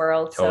in this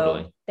world.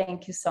 Totally. So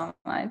thank you so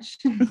much.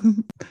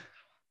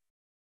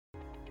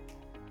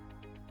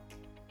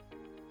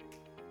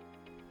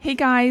 Hey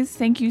guys,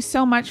 thank you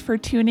so much for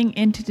tuning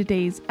into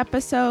today's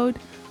episode.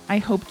 I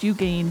hope you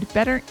gained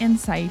better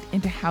insight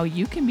into how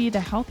you can be the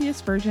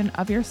healthiest version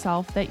of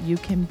yourself that you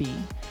can be.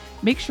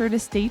 Make sure to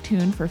stay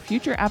tuned for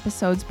future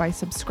episodes by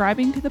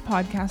subscribing to the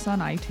podcast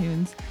on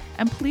iTunes,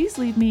 and please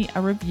leave me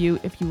a review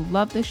if you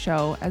love the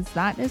show, as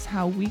that is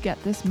how we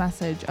get this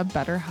message of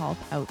better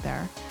health out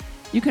there.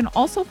 You can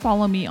also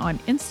follow me on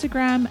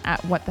Instagram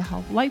at What the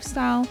Health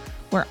Lifestyle,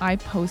 where I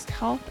post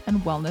health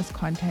and wellness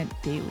content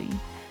daily.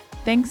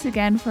 Thanks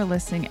again for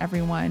listening,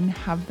 everyone.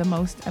 Have the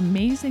most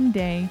amazing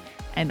day,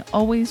 and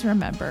always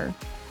remember,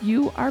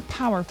 you are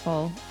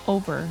powerful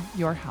over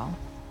your health.